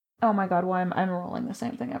up. Oh my god, why I'm rolling the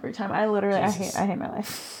same thing every time. I hate my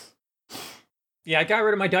life. Yeah, I got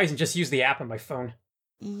rid of my dice and just used the app on my phone.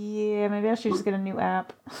 Yeah, maybe I should just get a new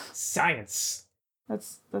app. Science.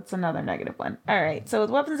 That's another -1. All right, so with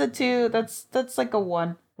weapons at 2, that's like a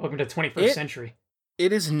 1. Welcome to the 21st century.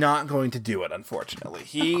 It is not going to do it, unfortunately.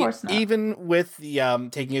 Of course not. Even with the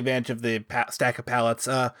taking advantage of the stack of pallets,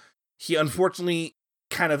 he unfortunately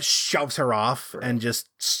kind of shoves her off and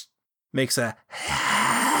just makes a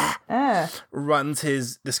runs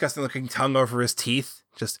his disgusting looking tongue over his teeth,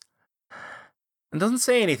 and doesn't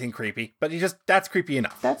say anything creepy, but that's creepy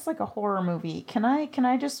enough. That's like a horror movie. Can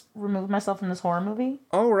I just remove myself from this horror movie?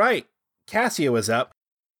 All right. Cassio is up.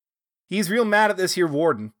 He's real mad at this here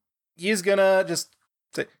warden. He's gonna just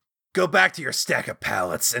say, "Go back to your stack of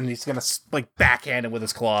pallets," and he's gonna backhand him with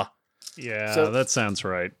his claw. Yeah, So that sounds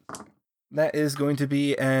right. that is going to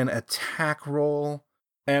be an attack roll,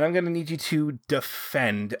 and I'm gonna need you to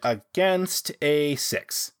defend against a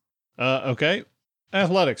 6. Okay.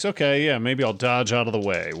 Athletics. Okay, yeah, maybe I'll dodge out of the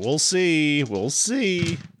way. We'll see.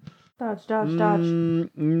 Dodge.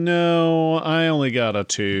 No, I only got a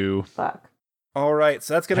 2. Fuck. All right,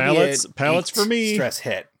 so that's gonna be pallets for me. Stress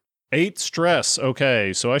hit. 8 stress.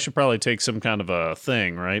 Okay, so I should probably take some kind of a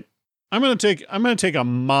thing, right? I'm gonna take a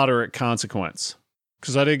moderate consequence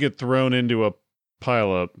because I did get thrown into a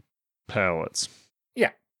pile of pallets.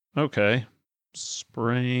 Yeah. Okay.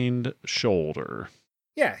 Sprained shoulder.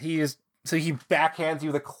 Yeah, he is. So he backhands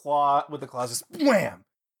you with the claws, just wham.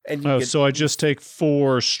 And so I just take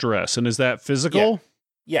 4 stress, and is that physical?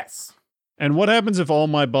 Yeah. Yes. And what happens if all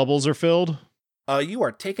my bubbles are filled? You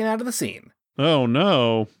are taken out of the scene. Oh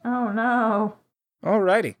no. Oh no.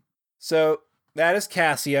 Alrighty. So that is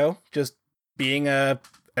Cassio, just being an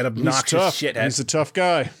obnoxious shithead. He's a tough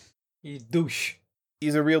guy. He's douche.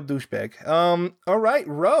 He's a real douchebag. All right,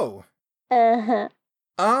 Ro. Uh-huh.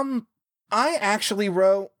 I actually,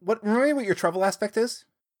 Ro, remind me what your trouble aspect is?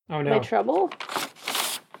 Oh, no. My trouble?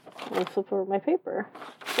 Let me flip over my paper.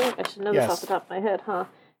 I should know this off the top of my head, huh?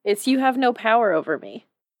 It's you have no power over me.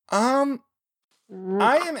 I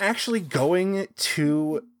am actually going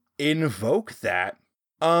to invoke that.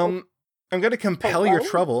 I'm going to compel your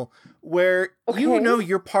trouble, where your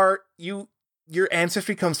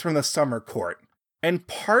ancestry comes from the Summer Court, and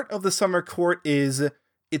part of the Summer Court is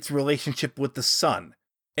its relationship with the sun.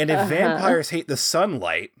 And if vampires hate the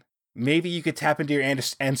sunlight, maybe you could tap into your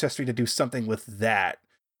ancestry to do something with that.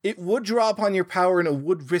 It would draw upon your power, and it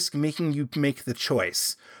would risk making you make the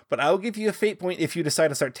choice. But I'll give you a fate point if you decide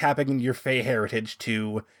to start tapping into your Fey heritage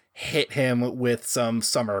to hit him with some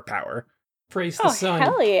summer power. Praise the sun.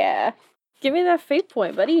 Hell yeah. Give me that fate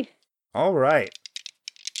point, buddy. All right.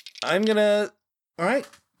 All right.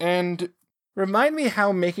 And remind me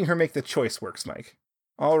how making her make the choice works, Mike.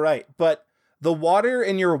 All right. But the water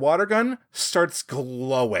in your water gun starts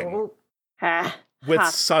glowing with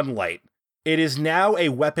sunlight. It is now a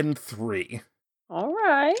weapon 3. All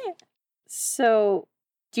right. So,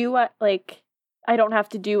 do I don't have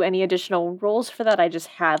to do any additional rolls for that? I just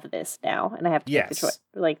have this now, and I have to make the choice,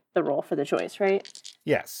 the roll for the choice, right?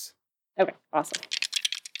 Yes. Okay, awesome.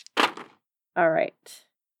 All right.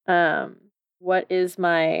 What is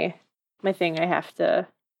my thing I have to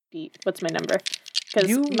beat? What's my number? Because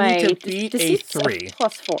you my need to beat a 3.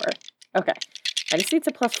 +4. Okay. I just need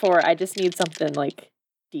a +4. I just need something, like,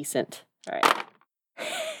 decent. All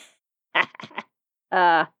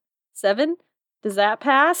right. 7? Does that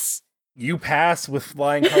pass? You pass with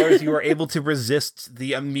flying colors. You are able to resist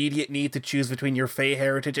the immediate need to choose between your Fey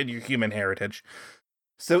heritage and your human heritage.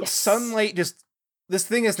 So Yes. sunlight just... This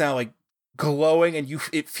thing is now, like, glowing, and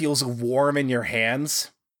it feels warm in your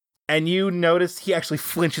hands. And you notice he actually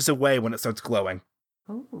flinches away when it starts glowing.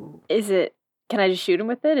 Ooh. Can I just shoot him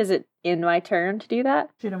with it? Is it in my turn to do that?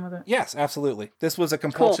 Shoot him with it. Yes, absolutely. This was a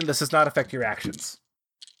compulsion. Cool. This does not affect your actions.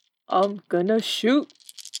 I'm gonna shoot.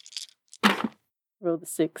 Roll the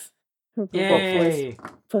 6. Yay!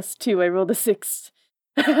 +2, I rolled a 6.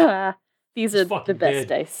 These are the fucking best did.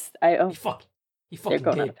 dice. He They're fucking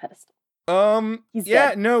going on a did. pedestal. He's Yeah,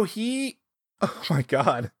 dead. no, he... Oh my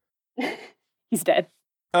god. He's dead.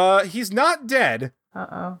 He's not dead,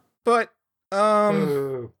 Uh-oh. but,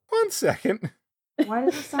 Ooh. 1 second. Why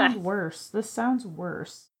does this sound worse? This sounds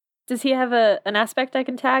worse. Does he have an aspect I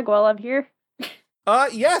can tag while I'm here?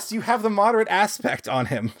 Yes, you have the moderate aspect on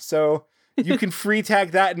him, so you can free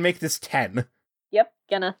tag that and make this 10. Yep,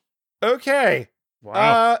 gonna. Okay.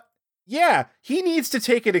 Wow. Yeah, he needs to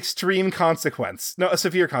take an extreme consequence. No, a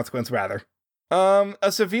severe consequence, rather.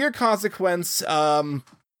 A severe consequence,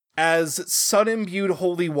 as sun-imbued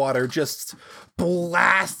holy water just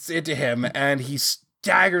blasts into him, and he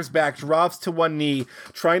staggers back, drops to one knee,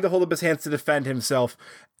 trying to hold up his hands to defend himself,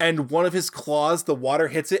 and one of his claws, the water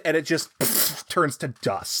hits it, and it just turns to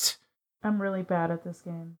dust. I'm really bad at this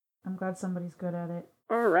game. I'm glad somebody's good at it.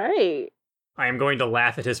 All right. I am going to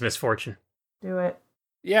laugh at his misfortune. Do it.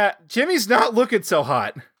 Yeah, Jimmy's not looking so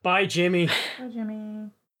hot. Bye, Jimmy. Go,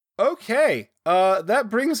 Jimmy. Okay, that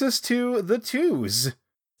brings us to the 2s.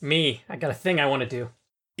 Me. I got a thing I want to do.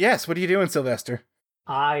 Yes, what are you doing, Sylvester?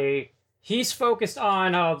 He's focused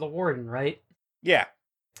on the warden, right? Yeah.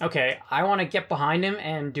 Okay, I want to get behind him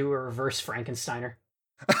and do a reverse Frankensteiner.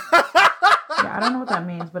 Yeah, I don't know what that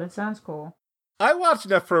means, but it sounds cool. I watch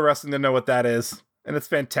enough pro wrestling to know what that is, and it's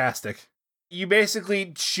fantastic. You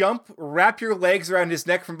basically jump, wrap your legs around his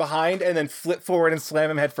neck from behind, and then flip forward and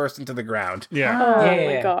slam him headfirst into the ground. Yeah. Oh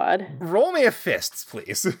Yeah. my god. Roll me a fists,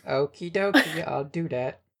 please. Okie dokie, I'll do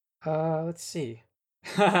that. Let's see.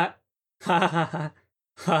 All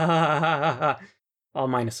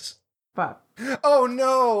minuses. Fuck. Oh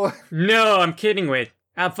no! No, I'm kidding.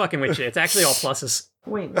 I'm fucking with you. It's actually all pluses.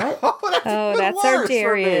 Wait, what? Oh, even that's worse our for me.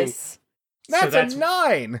 Darius. That's a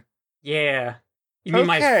 9! Yeah. You mean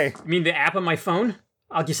Okay. you mean the app on my phone?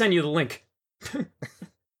 I'll just send you the link.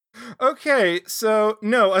 Okay, so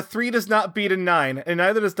no, a 3 does not beat a 9, and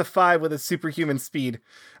neither does the 5 with its superhuman speed.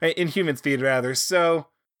 Inhuman speed, rather. So,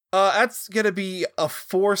 that's gonna be a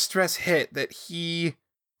 4 stress hit that he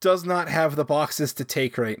does not have the boxes to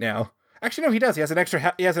take right now. Actually, no, he does. He has an extra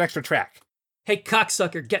track. Hey,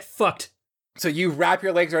 cocksucker, get fucked. So you wrap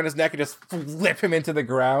your legs around his neck and just flip him into the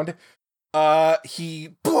ground.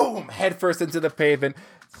 He, boom, headfirst into the pavement,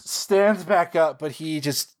 stands back up, but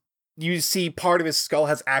you see part of his skull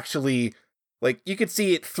has actually, like, you could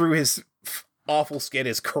see it through his awful skin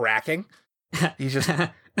is cracking. He's just...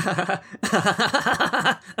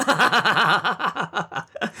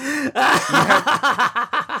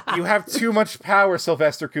 You have too much power,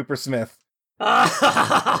 Sylvester Cooper Smith.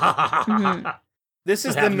 This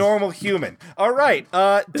is the normal human. All right,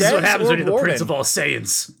 This is what happens when you're the Warden. prince of all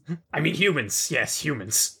Saiyans. I mean humans. Yes,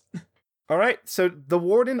 humans. All right, so the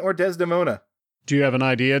Warden or Desdemona? Do you have an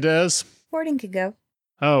idea, Des? Warden could go.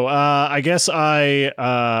 Oh, I guess I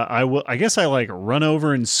like run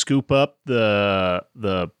over and scoop up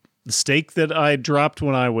the steak that I dropped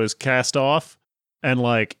when I was cast off, and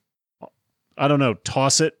like, I don't know,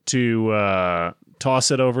 toss it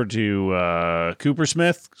over to Cooper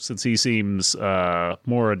Smith, since he seems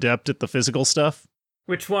more adept at the physical stuff.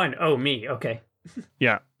 Which one? Oh, me. Okay.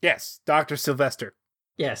 Yeah. Yes, Dr. Sylvester.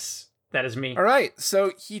 Yes, that is me. All right,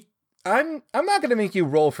 so I'm not gonna make you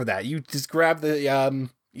roll for that. You just grab the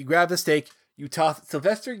steak, you toss it.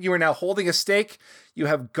 Sylvester, you are now holding a steak, you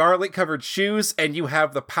have garlic covered shoes, and you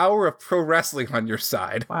have the power of pro wrestling on your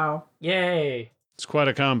side. Wow. Yay. It's quite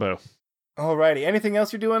a combo. Alrighty, anything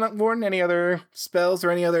else you're doing, Warden? Any other spells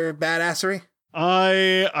or any other badassery?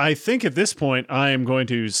 I think at this point I am going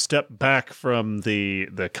to step back from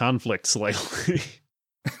the conflict slightly.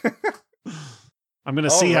 I'm going to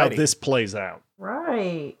see how Alrighty. this plays out.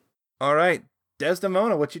 Right. Alright,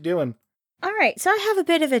 Desdemona, what you doing? All right, so I have a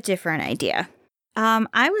bit of a different idea.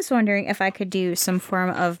 I was wondering if I could do some form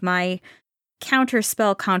of my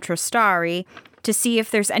counterspell Contrastari to see if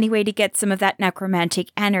there's any way to get some of that necromantic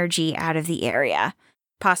energy out of the area.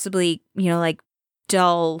 Possibly, like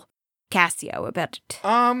dull Cassio a bit.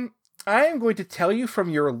 I am going to tell you from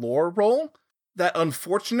your lore roll that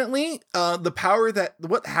unfortunately, the power that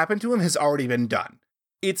what happened to him has already been done.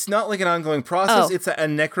 It's not like an ongoing process. Oh. It's that a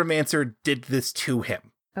necromancer did this to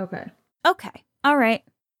him. Okay. Okay. All right.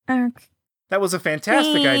 That was a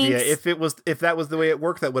fantastic idea. Thanks. If that was the way it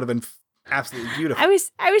worked, that would have been absolutely beautiful. I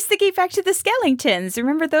was thinking back to the Skellingtons.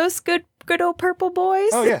 Remember those good old purple boys?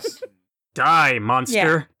 Oh yes. Die,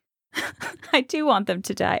 monster. I do want them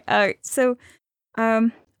to die. All right. So,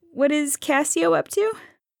 what is Cassio up to?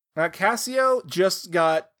 Cassio just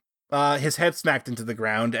got his head smacked into the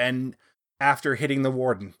ground, and after hitting the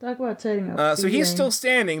warden. Talk about taking up. So he's still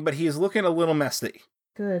standing, but he's looking a little messy.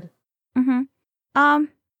 Good. Mm-hmm. Can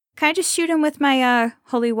I just shoot him with my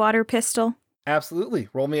holy water pistol? Absolutely.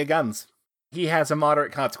 Roll me a guns. He has a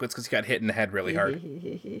moderate consequence because he got hit in the head really hard.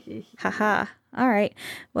 Haha. All right.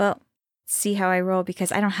 Well, let's see how I roll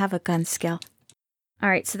because I don't have a gun skill. All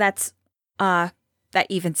right. So that's that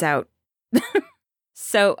evens out.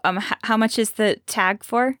 So how much is the tag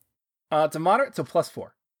for? It's a moderate, so +4.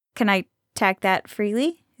 Can I tag that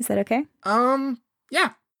freely? Is that okay? Yeah.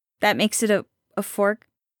 That makes it a fork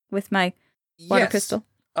with my water pistol.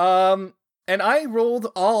 And I rolled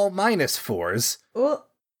all -4s. Oh,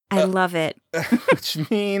 I love it. Which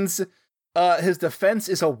means his defense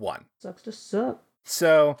is a 1. sucks to suck.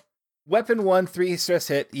 So, weapon 1, 3 stress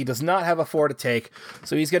hit. He does not have a 4 to take,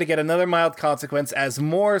 so he's going to get another mild consequence as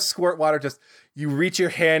more squirt water just, you reach your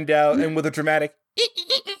hand out, and with a dramatic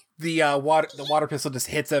the water pistol just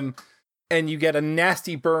hits him, and you get a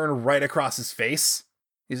nasty burn right across his face.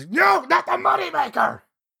 He's like, no, not the moneymaker!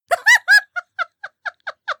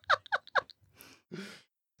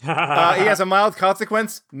 He has a mild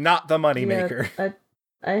consequence, not the moneymaker. Yeah,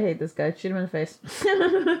 I hate this guy. Shoot him in the face.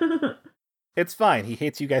 It's fine. He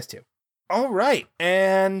hates you guys too. All right,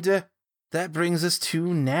 and that brings us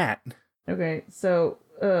to Nat. Okay, so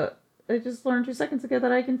I just learned 2 seconds ago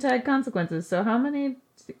that I can tag consequences. So how many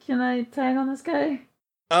can I tag on this guy?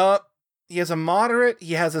 He has a moderate,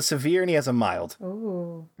 he has a severe, and he has a mild.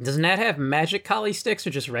 Oh. Does Nat have magic collie sticks or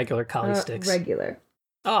just regular collie sticks? Regular.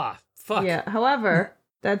 Ah, fuck. Yeah. However,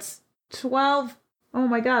 that's 12. Oh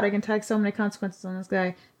my god, I can tag so many consequences on this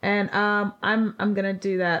guy. And I'm gonna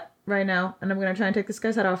do that right now, and I'm gonna try and take this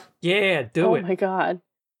guy's head off. Yeah, do it. Oh my god.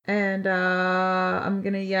 And I'm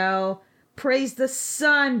gonna yell, "Praise the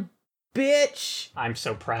sun, bitch!" I'm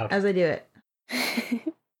so proud. as I do it.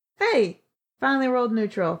 Hey, finally rolled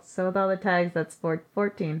neutral. So with all the tags, that's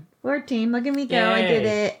 14. 14. Look at me go. I did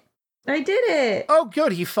Yay. it. I did it. Oh,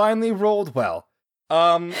 good. He finally rolled well.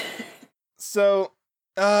 So,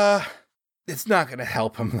 it's not gonna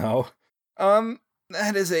help him though.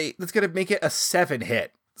 That's gonna make it a 7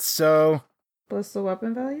 hit. So, Plus the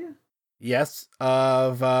weapon value. yes,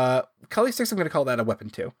 Cully Sticks, I'm gonna call that a weapon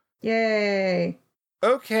too. Yay.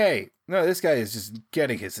 Okay. No, this guy is just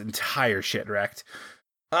getting his entire shit wrecked.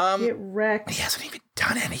 Get wrecked. He hasn't even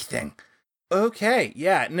done anything. Okay,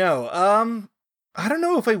 yeah, no, I don't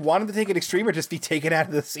know if I wanted to take an extreme or just be taken out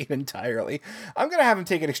of the scene entirely. I'm gonna have him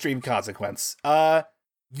take an extreme consequence.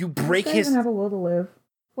 You break Does he his... even have a will to live?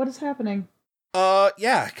 What is happening?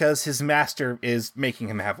 Yeah, because his master is making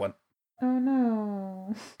him have one. Oh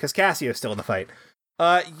no. Because Cassio's still in the fight.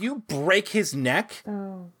 You break his neck,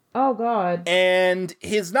 Oh. Oh god. and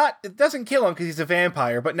it doesn't kill him because he's a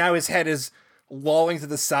vampire, but now his head is lolling to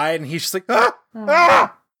the side, and he's just like, ah! Oh.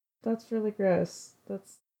 Ah! That's really gross.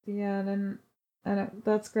 That's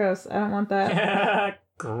gross. I don't want that.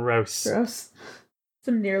 Gross. Gross.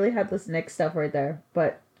 Some nearly headless Nick stuff right there,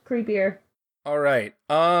 but creepier. All right.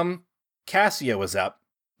 Cassio is up.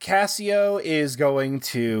 Cassio is going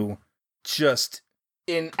to just,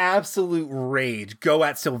 in absolute rage, go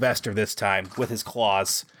at Sylvester this time with his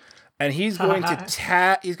claws. And he's going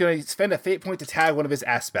to he's going to spend a fate point to tag one of his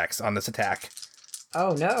aspects on this attack.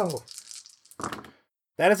 Oh no.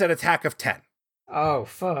 That is an attack of 10. Oh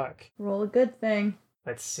fuck. Roll a good thing.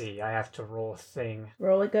 Let's see. I have to roll a thing.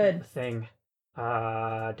 Roll a good. Thing.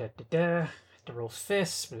 Da da da. To roll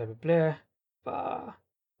fists. Blah blah blah.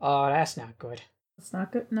 Oh, that's not good. That's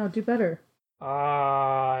not good. No, do better.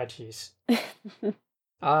 Ah, jeez.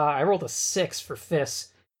 I rolled a 6 for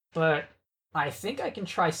fists, but I think I can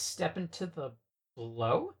try step into the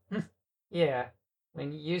blow. Yeah.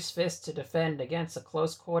 When you use fists to defend against a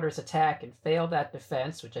close quarters attack and fail that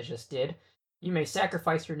defense, which I just did, you may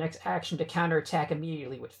sacrifice your next action to counterattack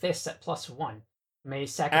immediately with fists at +1. You may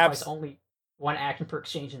sacrifice only one action per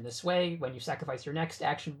exchange in this way. When you sacrifice your next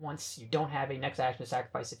action once, you don't have a next action to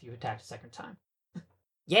sacrifice if you attack a second time.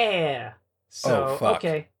 Yeah! So, fuck.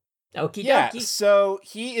 okay. Okie Yeah, dokie. so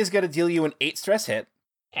he is going to deal you an 8 stress hit.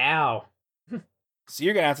 Ow. So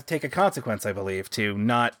you're going to have to take a consequence, I believe, to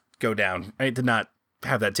not go down. It did not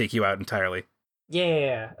have that take you out entirely.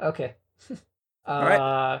 Yeah, okay.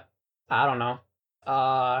 right. I don't know.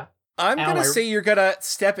 I'm gonna say you're gonna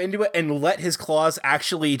step into it and let his claws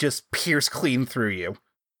actually just pierce clean through you.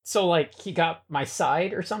 So, like, he got my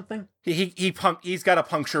side or something? He's got a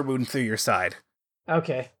puncture wound through your side.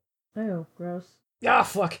 Okay. Ew, gross. Ah,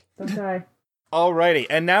 fuck. Don't die. Alrighty,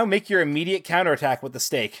 and now make your immediate counterattack with the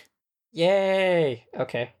stake. Yay!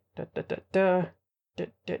 Okay.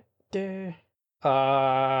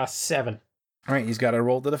 7. Alright, he's got to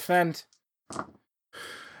roll to defend.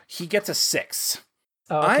 He gets a 6.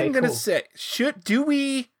 Oh, okay, I'm gonna cool. say, do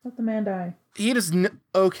we... Let the man die. He does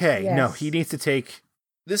okay, Yes. no, he needs to take...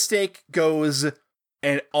 This stake goes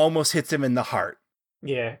and almost hits him in the heart.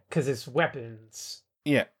 Yeah, because it's weapons.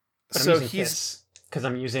 Yeah. But So I'm using this because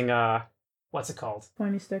I'm using, what's it called?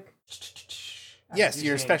 Pointy stick. Yes,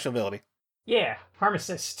 your special ability. Yeah, Harm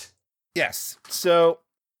Assist. Yes. So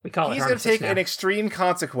We call it he's Harm going to Assist take now. an extreme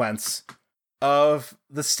consequence of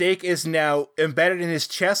the stake is now embedded in his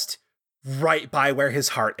chest right by where his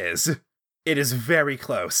heart is. It is very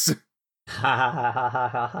close.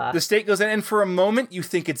 The stake goes in, and for a moment you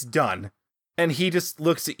think it's done. And he just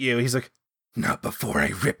looks at you. He's like, "Not before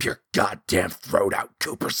I rip your goddamn throat out,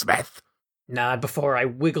 Cooper Smith." Not before I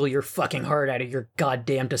wiggle your fucking heart out of your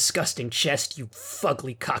goddamn disgusting chest, you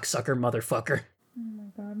fugly cocksucker motherfucker. Oh my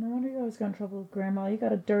god, no wonder you always got in trouble with Grandma. You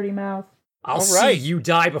got a dirty mouth. I'll All see right. you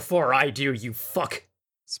die before I do, you fuck.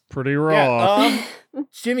 It's pretty raw. Yeah,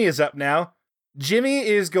 Jimmy is up now. Jimmy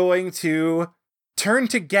is going to turn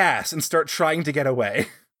to gas and start trying to get away.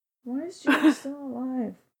 Why is Jimmy still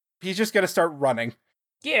alive? He's just going to start running.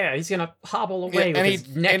 Yeah, he's gonna hobble away Yeah, with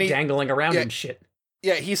his neck dangling around and shit.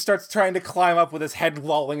 Yeah, he starts trying to climb up with his head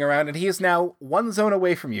lolling around, and he is now one zone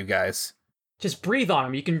away from you guys. Just breathe on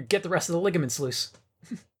him, you can get the rest of the ligaments loose.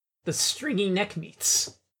 The stringy neck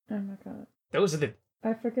meats. Oh my god. Those are the...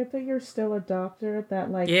 I forget that you're still a doctor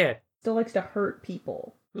that, like, Yeah. still likes to hurt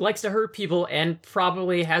people. Who likes to hurt people and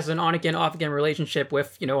probably has an on-again, off-again relationship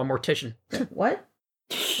with, a mortician. What?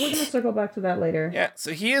 We're gonna circle back to that later. Yeah,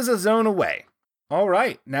 so he is a zone away. All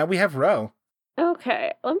right, now we have Ro.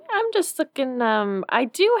 Okay, I'm just looking, I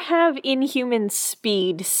do have inhuman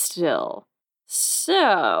speed still.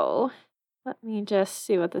 So, let me just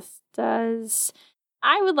see what this does.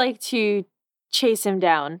 I would like to chase him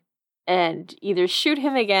down and either shoot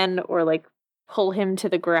him again or, like, pull him to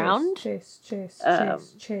the ground. Chase.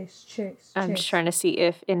 I'm just trying to see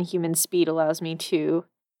if inhuman speed allows me to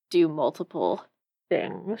do multiple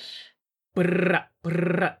things. Brrrah,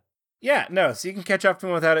 brrrah. Yeah, no, so you can catch up to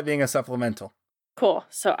him without it being a supplemental. Cool.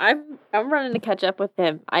 So I'm running to catch up with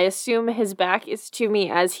him. I assume his back is to me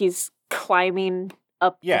as he's climbing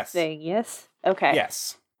up Yes. the thing. Yes. Okay.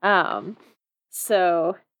 Yes.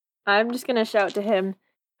 So I'm just gonna shout to him.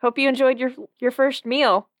 Hope you enjoyed your first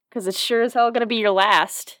meal, because it's sure as hell gonna be your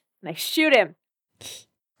last. And I shoot him.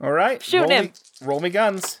 All right. Shoot him. Roll me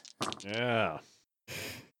guns. Yeah.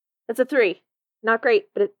 That's a 3. Not great,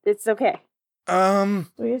 but it's okay. So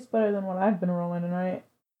it's better than what I've been rolling tonight.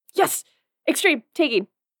 Yes. Extreme taking.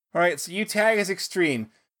 All right, so you tag as extreme.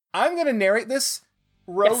 I'm going to narrate this.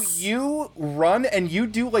 Ro, Yes. you run and you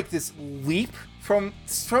do like this leap from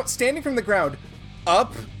standing from the ground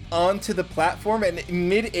up onto the platform, and in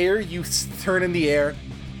mid-air you turn in the air,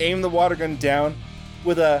 aim the water gun down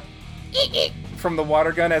with a from the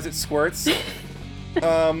water gun as it squirts.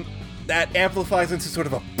 That amplifies into sort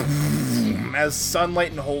of a boom as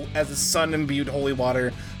sunlight and as the sun-imbued holy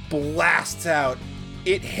water blasts out.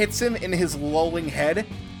 It hits him in his lolling head,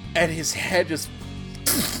 and his head just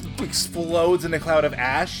explodes in a cloud of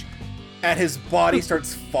ash, and his body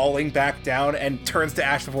starts falling back down and turns to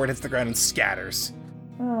ash before it hits the ground and scatters.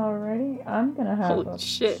 Alrighty, I'm gonna have Holy a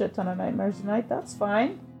shit. shit ton of nightmares tonight. That's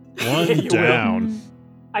fine. One You will. down.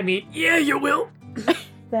 I mean, yeah, you will.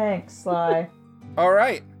 Thanks, Sly. All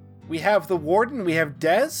right, we have the warden, we have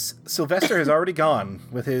Dez. Sylvester has already gone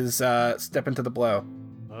with his step into the blow.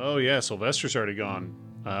 Oh yeah, Sylvester's already gone.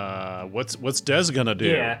 What's Des gonna do?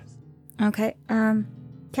 Yeah. Okay.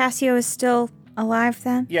 Cassio is still alive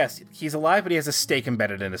then? Yes, he's alive, but he has a stake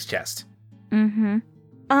embedded in his chest. Mm-hmm.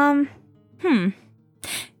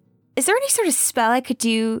 Is there any sort of spell I could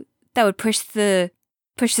do that would push the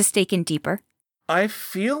stake in deeper? I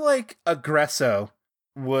feel like Aggresso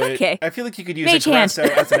would... Okay. I feel like you could use Mage hand.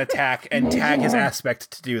 Aggresso as an attack and Mage tag his hand. aspect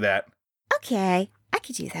to do that. Okay, I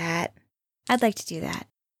could do that. I'd like to do that.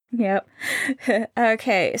 Yep.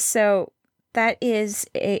 Okay, so that is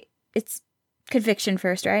it's conviction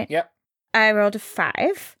first, right? Yep. I rolled a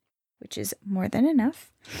 5, which is more than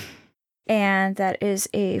enough. And that is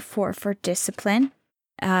a 4 for discipline.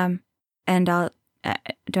 And I'll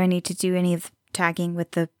do I need to do any of the tagging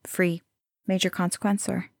with the free major consequence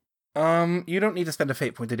or? You don't need to spend a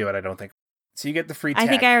fate point to do it, I don't think. So you get the free tag. I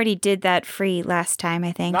think I already did that free last time,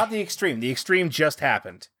 I think. Not the extreme. The extreme just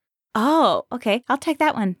happened. Oh, okay. I'll take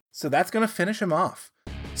that one. So that's going to finish him off.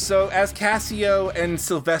 So as Cassio and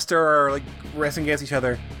Sylvester are like wrestling against each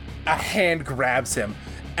other, a hand grabs him.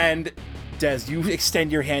 And Des, you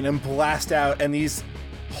extend your hand and blast out, and these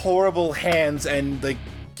horrible hands and like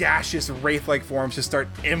gaseous wraith-like forms just start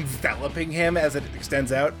enveloping him as it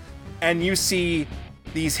extends out. And you see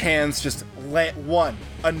these hands just let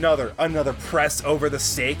another press over the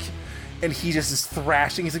stake, and he just is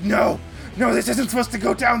thrashing. He's like, no, this isn't supposed to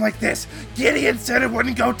go down like this. Gideon said it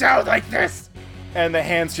wouldn't go down like this. And the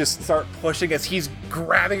hands just start pushing as he's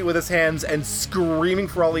grabbing it with his hands and screaming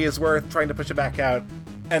for all he is worth, trying to push it back out.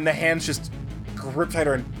 And the hands just grip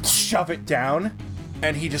tighter and shove it down.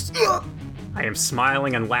 And he just... I am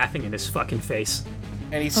smiling and laughing in his fucking face.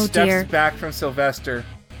 And he steps back from Sylvester,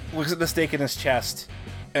 looks at the stake in his chest,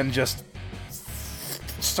 and just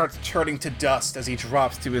starts turning to dust as he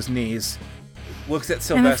drops to his knees. Looks at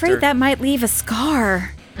Sylvester. I'm afraid that might leave a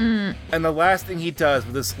scar. And the last thing he does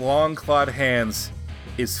with his long clawed hands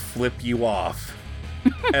is flip you off.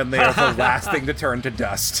 And they are the last thing to turn to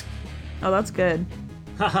dust. Oh, that's good.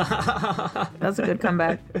 That's a good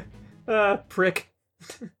comeback. Prick.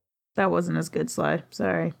 That wasn't as good, Slide.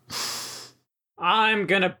 Sorry. I'm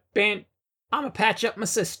gonna patch up my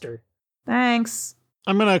sister. Thanks.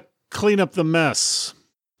 I'm gonna clean up the mess.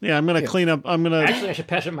 Yeah, I'm gonna clean up. Actually, I should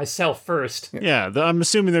patch up myself first. Yeah, I'm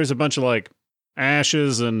assuming there's a bunch of like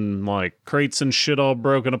ashes and like crates and shit all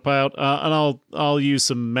broken apart. And I'll use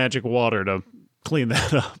some magic water to clean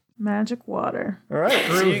that up. Magic water. All right,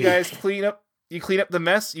 so you guys clean up. You clean up the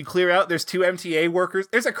mess. You clear out. There's 2 MTA workers.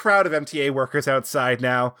 There's a crowd of MTA workers outside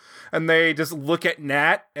now, and they just look at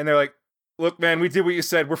Nat and they're like, "Look, man, we did what you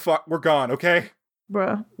said. We're gone. Okay,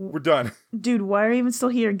 bruh. We're done." Dude, why are you even still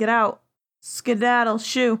here? Get out. Skedaddle.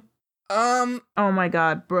 Shoo. Oh my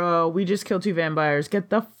god, bro. We just killed 2 vampires. Get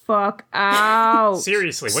the fuck out.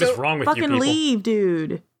 Seriously, what is wrong with you people? Fucking leave,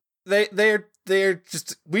 dude. They're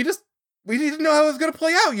just we didn't know how it was gonna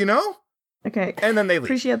play out, you know? Okay. And then they leave.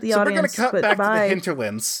 Appreciate the so audience. So we're gonna cut back bye. to the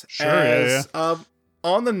hinterlands. Sure,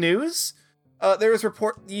 on the news, there was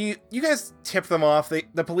report you guys tipped them off.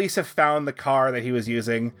 The police have found the car that he was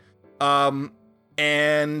using.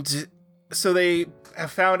 And so they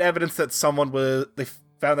have found evidence that they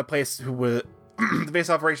found the place who was the base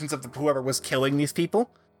operations of whoever was killing these people.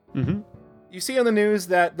 Mm-hmm. You see on the news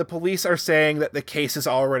that the police are saying that the case is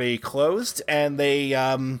already closed, and they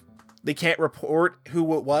can't report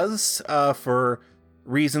who it was for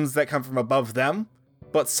reasons that come from above them.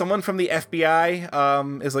 But someone from the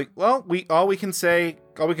FBI is like, well, all we can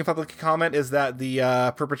publicly comment is that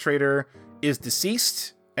the perpetrator is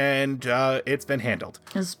deceased, and it's been handled.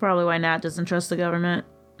 This is probably why Nat doesn't trust the government.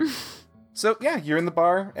 So yeah, you're in the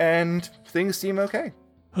bar, and things seem okay.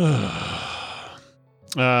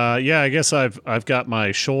 Yeah, I guess I've got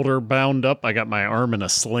my shoulder bound up. I got my arm in a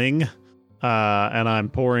sling, and I'm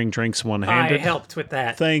pouring drinks one-handed. I helped with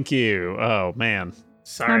that. Thank you. Oh man,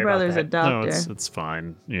 sorry. My brother's a doctor. No, it's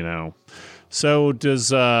fine. You know. So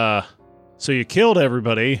so you killed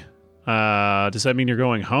everybody. Does that mean you're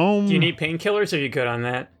going home? Do you need painkillers? Or are you good on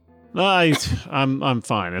that? I'm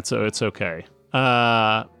fine. It's okay.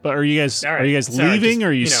 But are you guys leaving?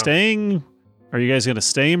 Are you staying? Are you guys gonna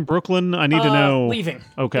stay in Brooklyn? I need to know. Leaving.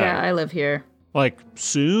 Okay. Yeah, I live here. Like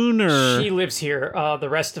soon or? She lives here. The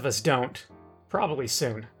rest of us don't. Probably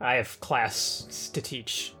soon. I have class to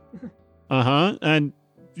teach. And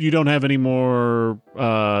you don't have any more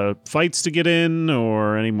fights to get in,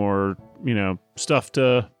 or any more, stuff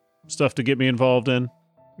to get me involved in?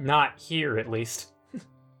 Not here, at least.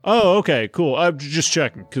 Oh, okay, cool. I'm just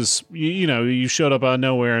checking, because, you showed up out of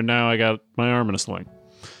nowhere, and now I got my arm in a sling.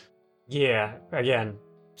 Yeah, again,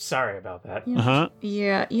 sorry about that.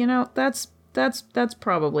 Yeah, that's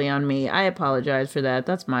probably on me. I apologize for that.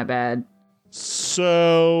 That's my bad.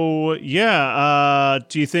 So, yeah,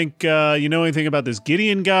 do you think you know anything about this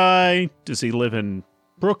Gideon guy? Does he live in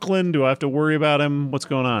Brooklyn? Do I have to worry about him? What's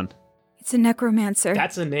going on? It's a necromancer.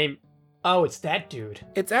 That's a name. Oh, it's that dude.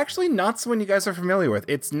 It's actually not someone you guys are familiar with.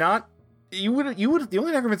 It's not. You would. The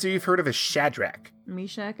only necromancer you've heard of is Shadrach.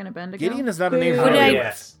 Meshach and Abednego. Gideon is not a name.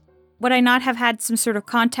 Would I not have had some sort of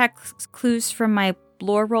context clues from my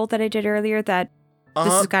lore roll that I did earlier that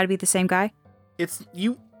this has got to be the same guy? It's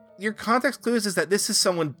you. Your context clues is that this is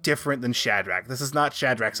someone different than Shadrach. This is not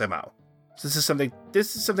Shadrach's MO. This is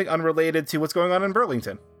something unrelated to what's going on in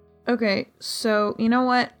Burlington. Okay, so you know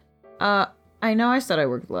what? I know I said I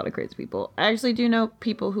work with a lot of crazy people. I actually do know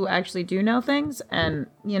people who actually do know things, and,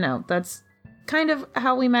 that's kind of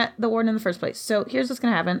how we met the warden in the first place. So here's what's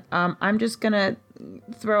gonna happen. I'm just gonna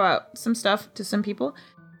throw out some stuff to some people,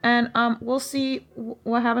 and we'll see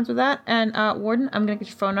what happens with that. And warden, I'm gonna get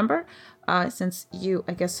your phone number, since you,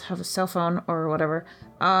 I guess, have a cell phone or whatever.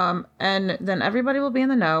 And then everybody will be in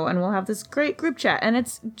the know, and we'll have this great group chat, and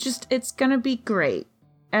it's gonna be great.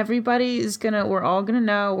 We're all gonna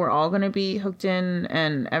know, we're all gonna be hooked in,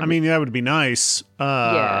 and I mean, that would be nice.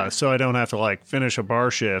 So I don't have to finish a bar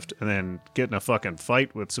shift and then get in a fucking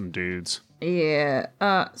fight with some dudes. Yeah.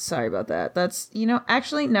 Sorry about that. That's,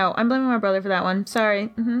 actually, no, I'm blaming my brother for that one.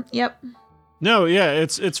 Sorry. Yep. No, yeah,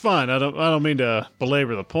 it's fine. I don't mean to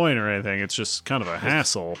belabor the point or anything. It's just kind of a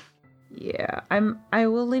hassle. Yeah, I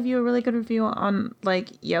will leave you a really good review on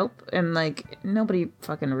Yelp, and nobody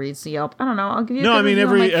fucking reads Yelp. I don't know. I'll give you. Every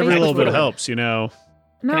little bit helps, No,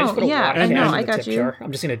 yeah, I know. I got you. Jar?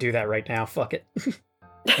 I'm just gonna do that right now. Fuck it.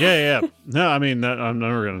 Yeah. No, I'm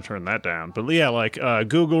never gonna turn that down. But yeah,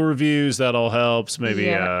 Google reviews, that all helps. Maybe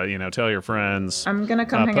tell your friends. I'm gonna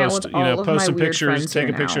come hang out with all of post my some weird pictures, friends take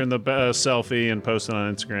here a picture now. in the selfie, and post it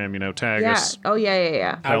on Instagram. Tag us. Oh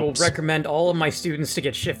yeah. I will Helps. recommend all of my students to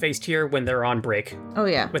get shit-faced here when they're on break. Oh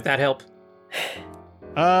yeah. Would that help?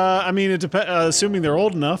 It depends. Assuming they're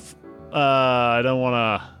old enough. I don't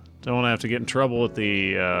want to have to get in trouble with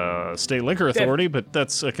the state liquor authority, but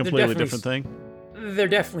that's a completely different thing. They're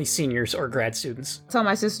definitely seniors or grad students. Tell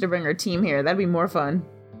my sister to bring her team here. That'd be more fun.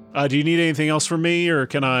 Do you need anything else from me, or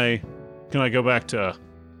can I go back to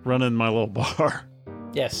running my little bar?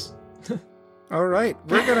 Yes. All right,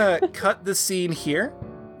 we're gonna cut the scene here.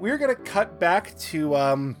 We're gonna cut back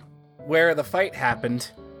to where the fight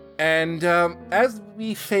happened, and as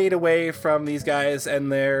we fade away from these guys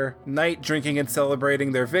and their night drinking and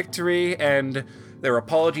celebrating their victory and their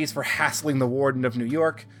apologies for hassling the warden of New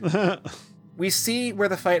York, we see where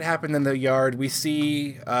the fight happened in the yard. We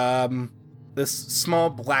see this small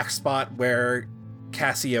black spot where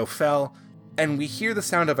Cassio fell, and we hear the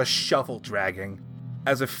sound of a shovel dragging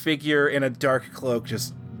as a figure in a dark cloak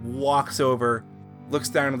just walks over, looks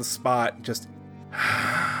down at the spot, just...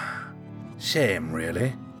 Shame,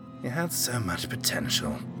 really. You had so much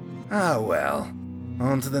potential. Ah, well.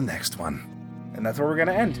 On to the next one. And that's where we're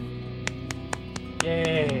gonna end.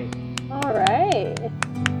 Yay. All right.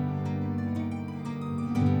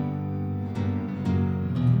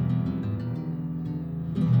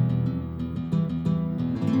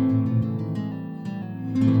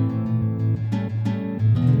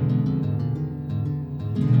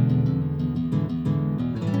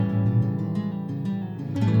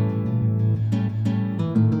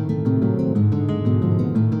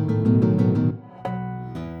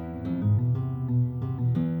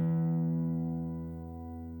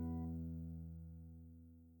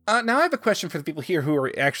 Now I have a question for the people here who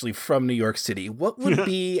are actually from New York City. What would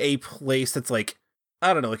be a place that's like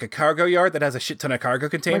a cargo yard that has a shit ton of cargo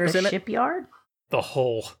containers in it? Shipyard? The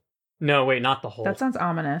Hole. No, wait, not the Hole. That sounds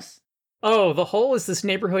ominous. Oh, the Hole is this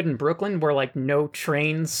neighborhood in Brooklyn where no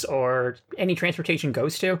trains or any transportation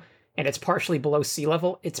goes to, and it's partially below sea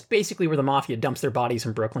level. It's basically where the mafia dumps their bodies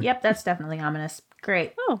in Brooklyn. Yep, that's definitely ominous.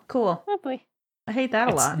 Great. Oh, Cool. lovely. I hate that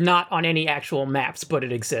a lot. It's not on any actual maps, but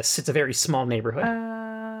it exists. It's a very small neighborhood.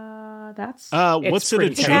 That's... what's it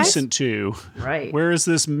pretty adjacent to? Right. Where is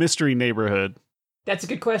this mystery neighborhood? That's a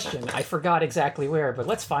good question. I forgot exactly where, but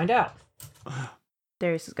let's find out.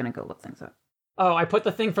 Darius is gonna go look things up. Oh, I put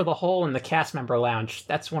the thing for the Hole in the cast member lounge.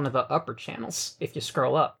 That's one of the upper channels, if you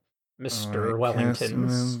scroll up. Mr. Wellington.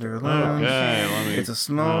 Okay, It's a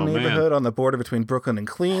small neighborhood on the border between Brooklyn and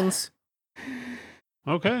Queens.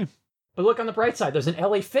 Okay. But look on the bright side, there's an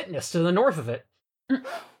LA Fitness to the north of it.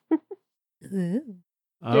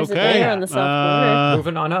 There's a diner on the south border.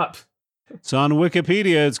 Moving on up. It's on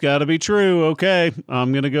Wikipedia. It's got to be true. Okay.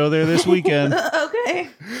 I'm going to go there this weekend. Okay.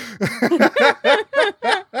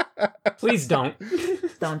 Please don't.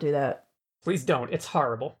 Don't do that. Please don't. It's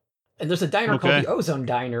horrible. And there's a diner called the Ozone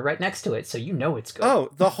Diner right next to it, so you know it's good.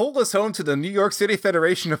 Oh, the Hole is home to the New York City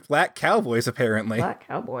Federation of Black Cowboys, apparently. Black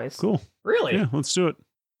Cowboys. Cool. Really? Yeah, let's do it.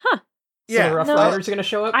 Yeah. So Rough Riders are going to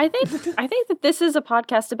show up? I think that this is a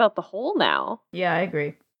podcast about the Hole now. Yeah, I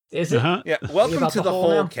agree. Is it? Uh-huh. Yeah, welcome About to the the Hole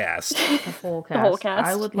Hole now? cast. The whole cast. whole cast.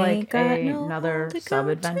 I would like Ain't got no another hole to go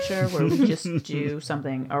sub-adventure where we just do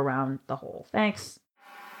something around the hole. Thanks.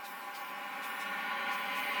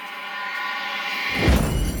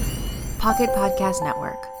 Pocket Podcast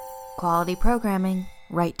Network. Quality programming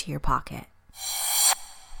right to your pocket.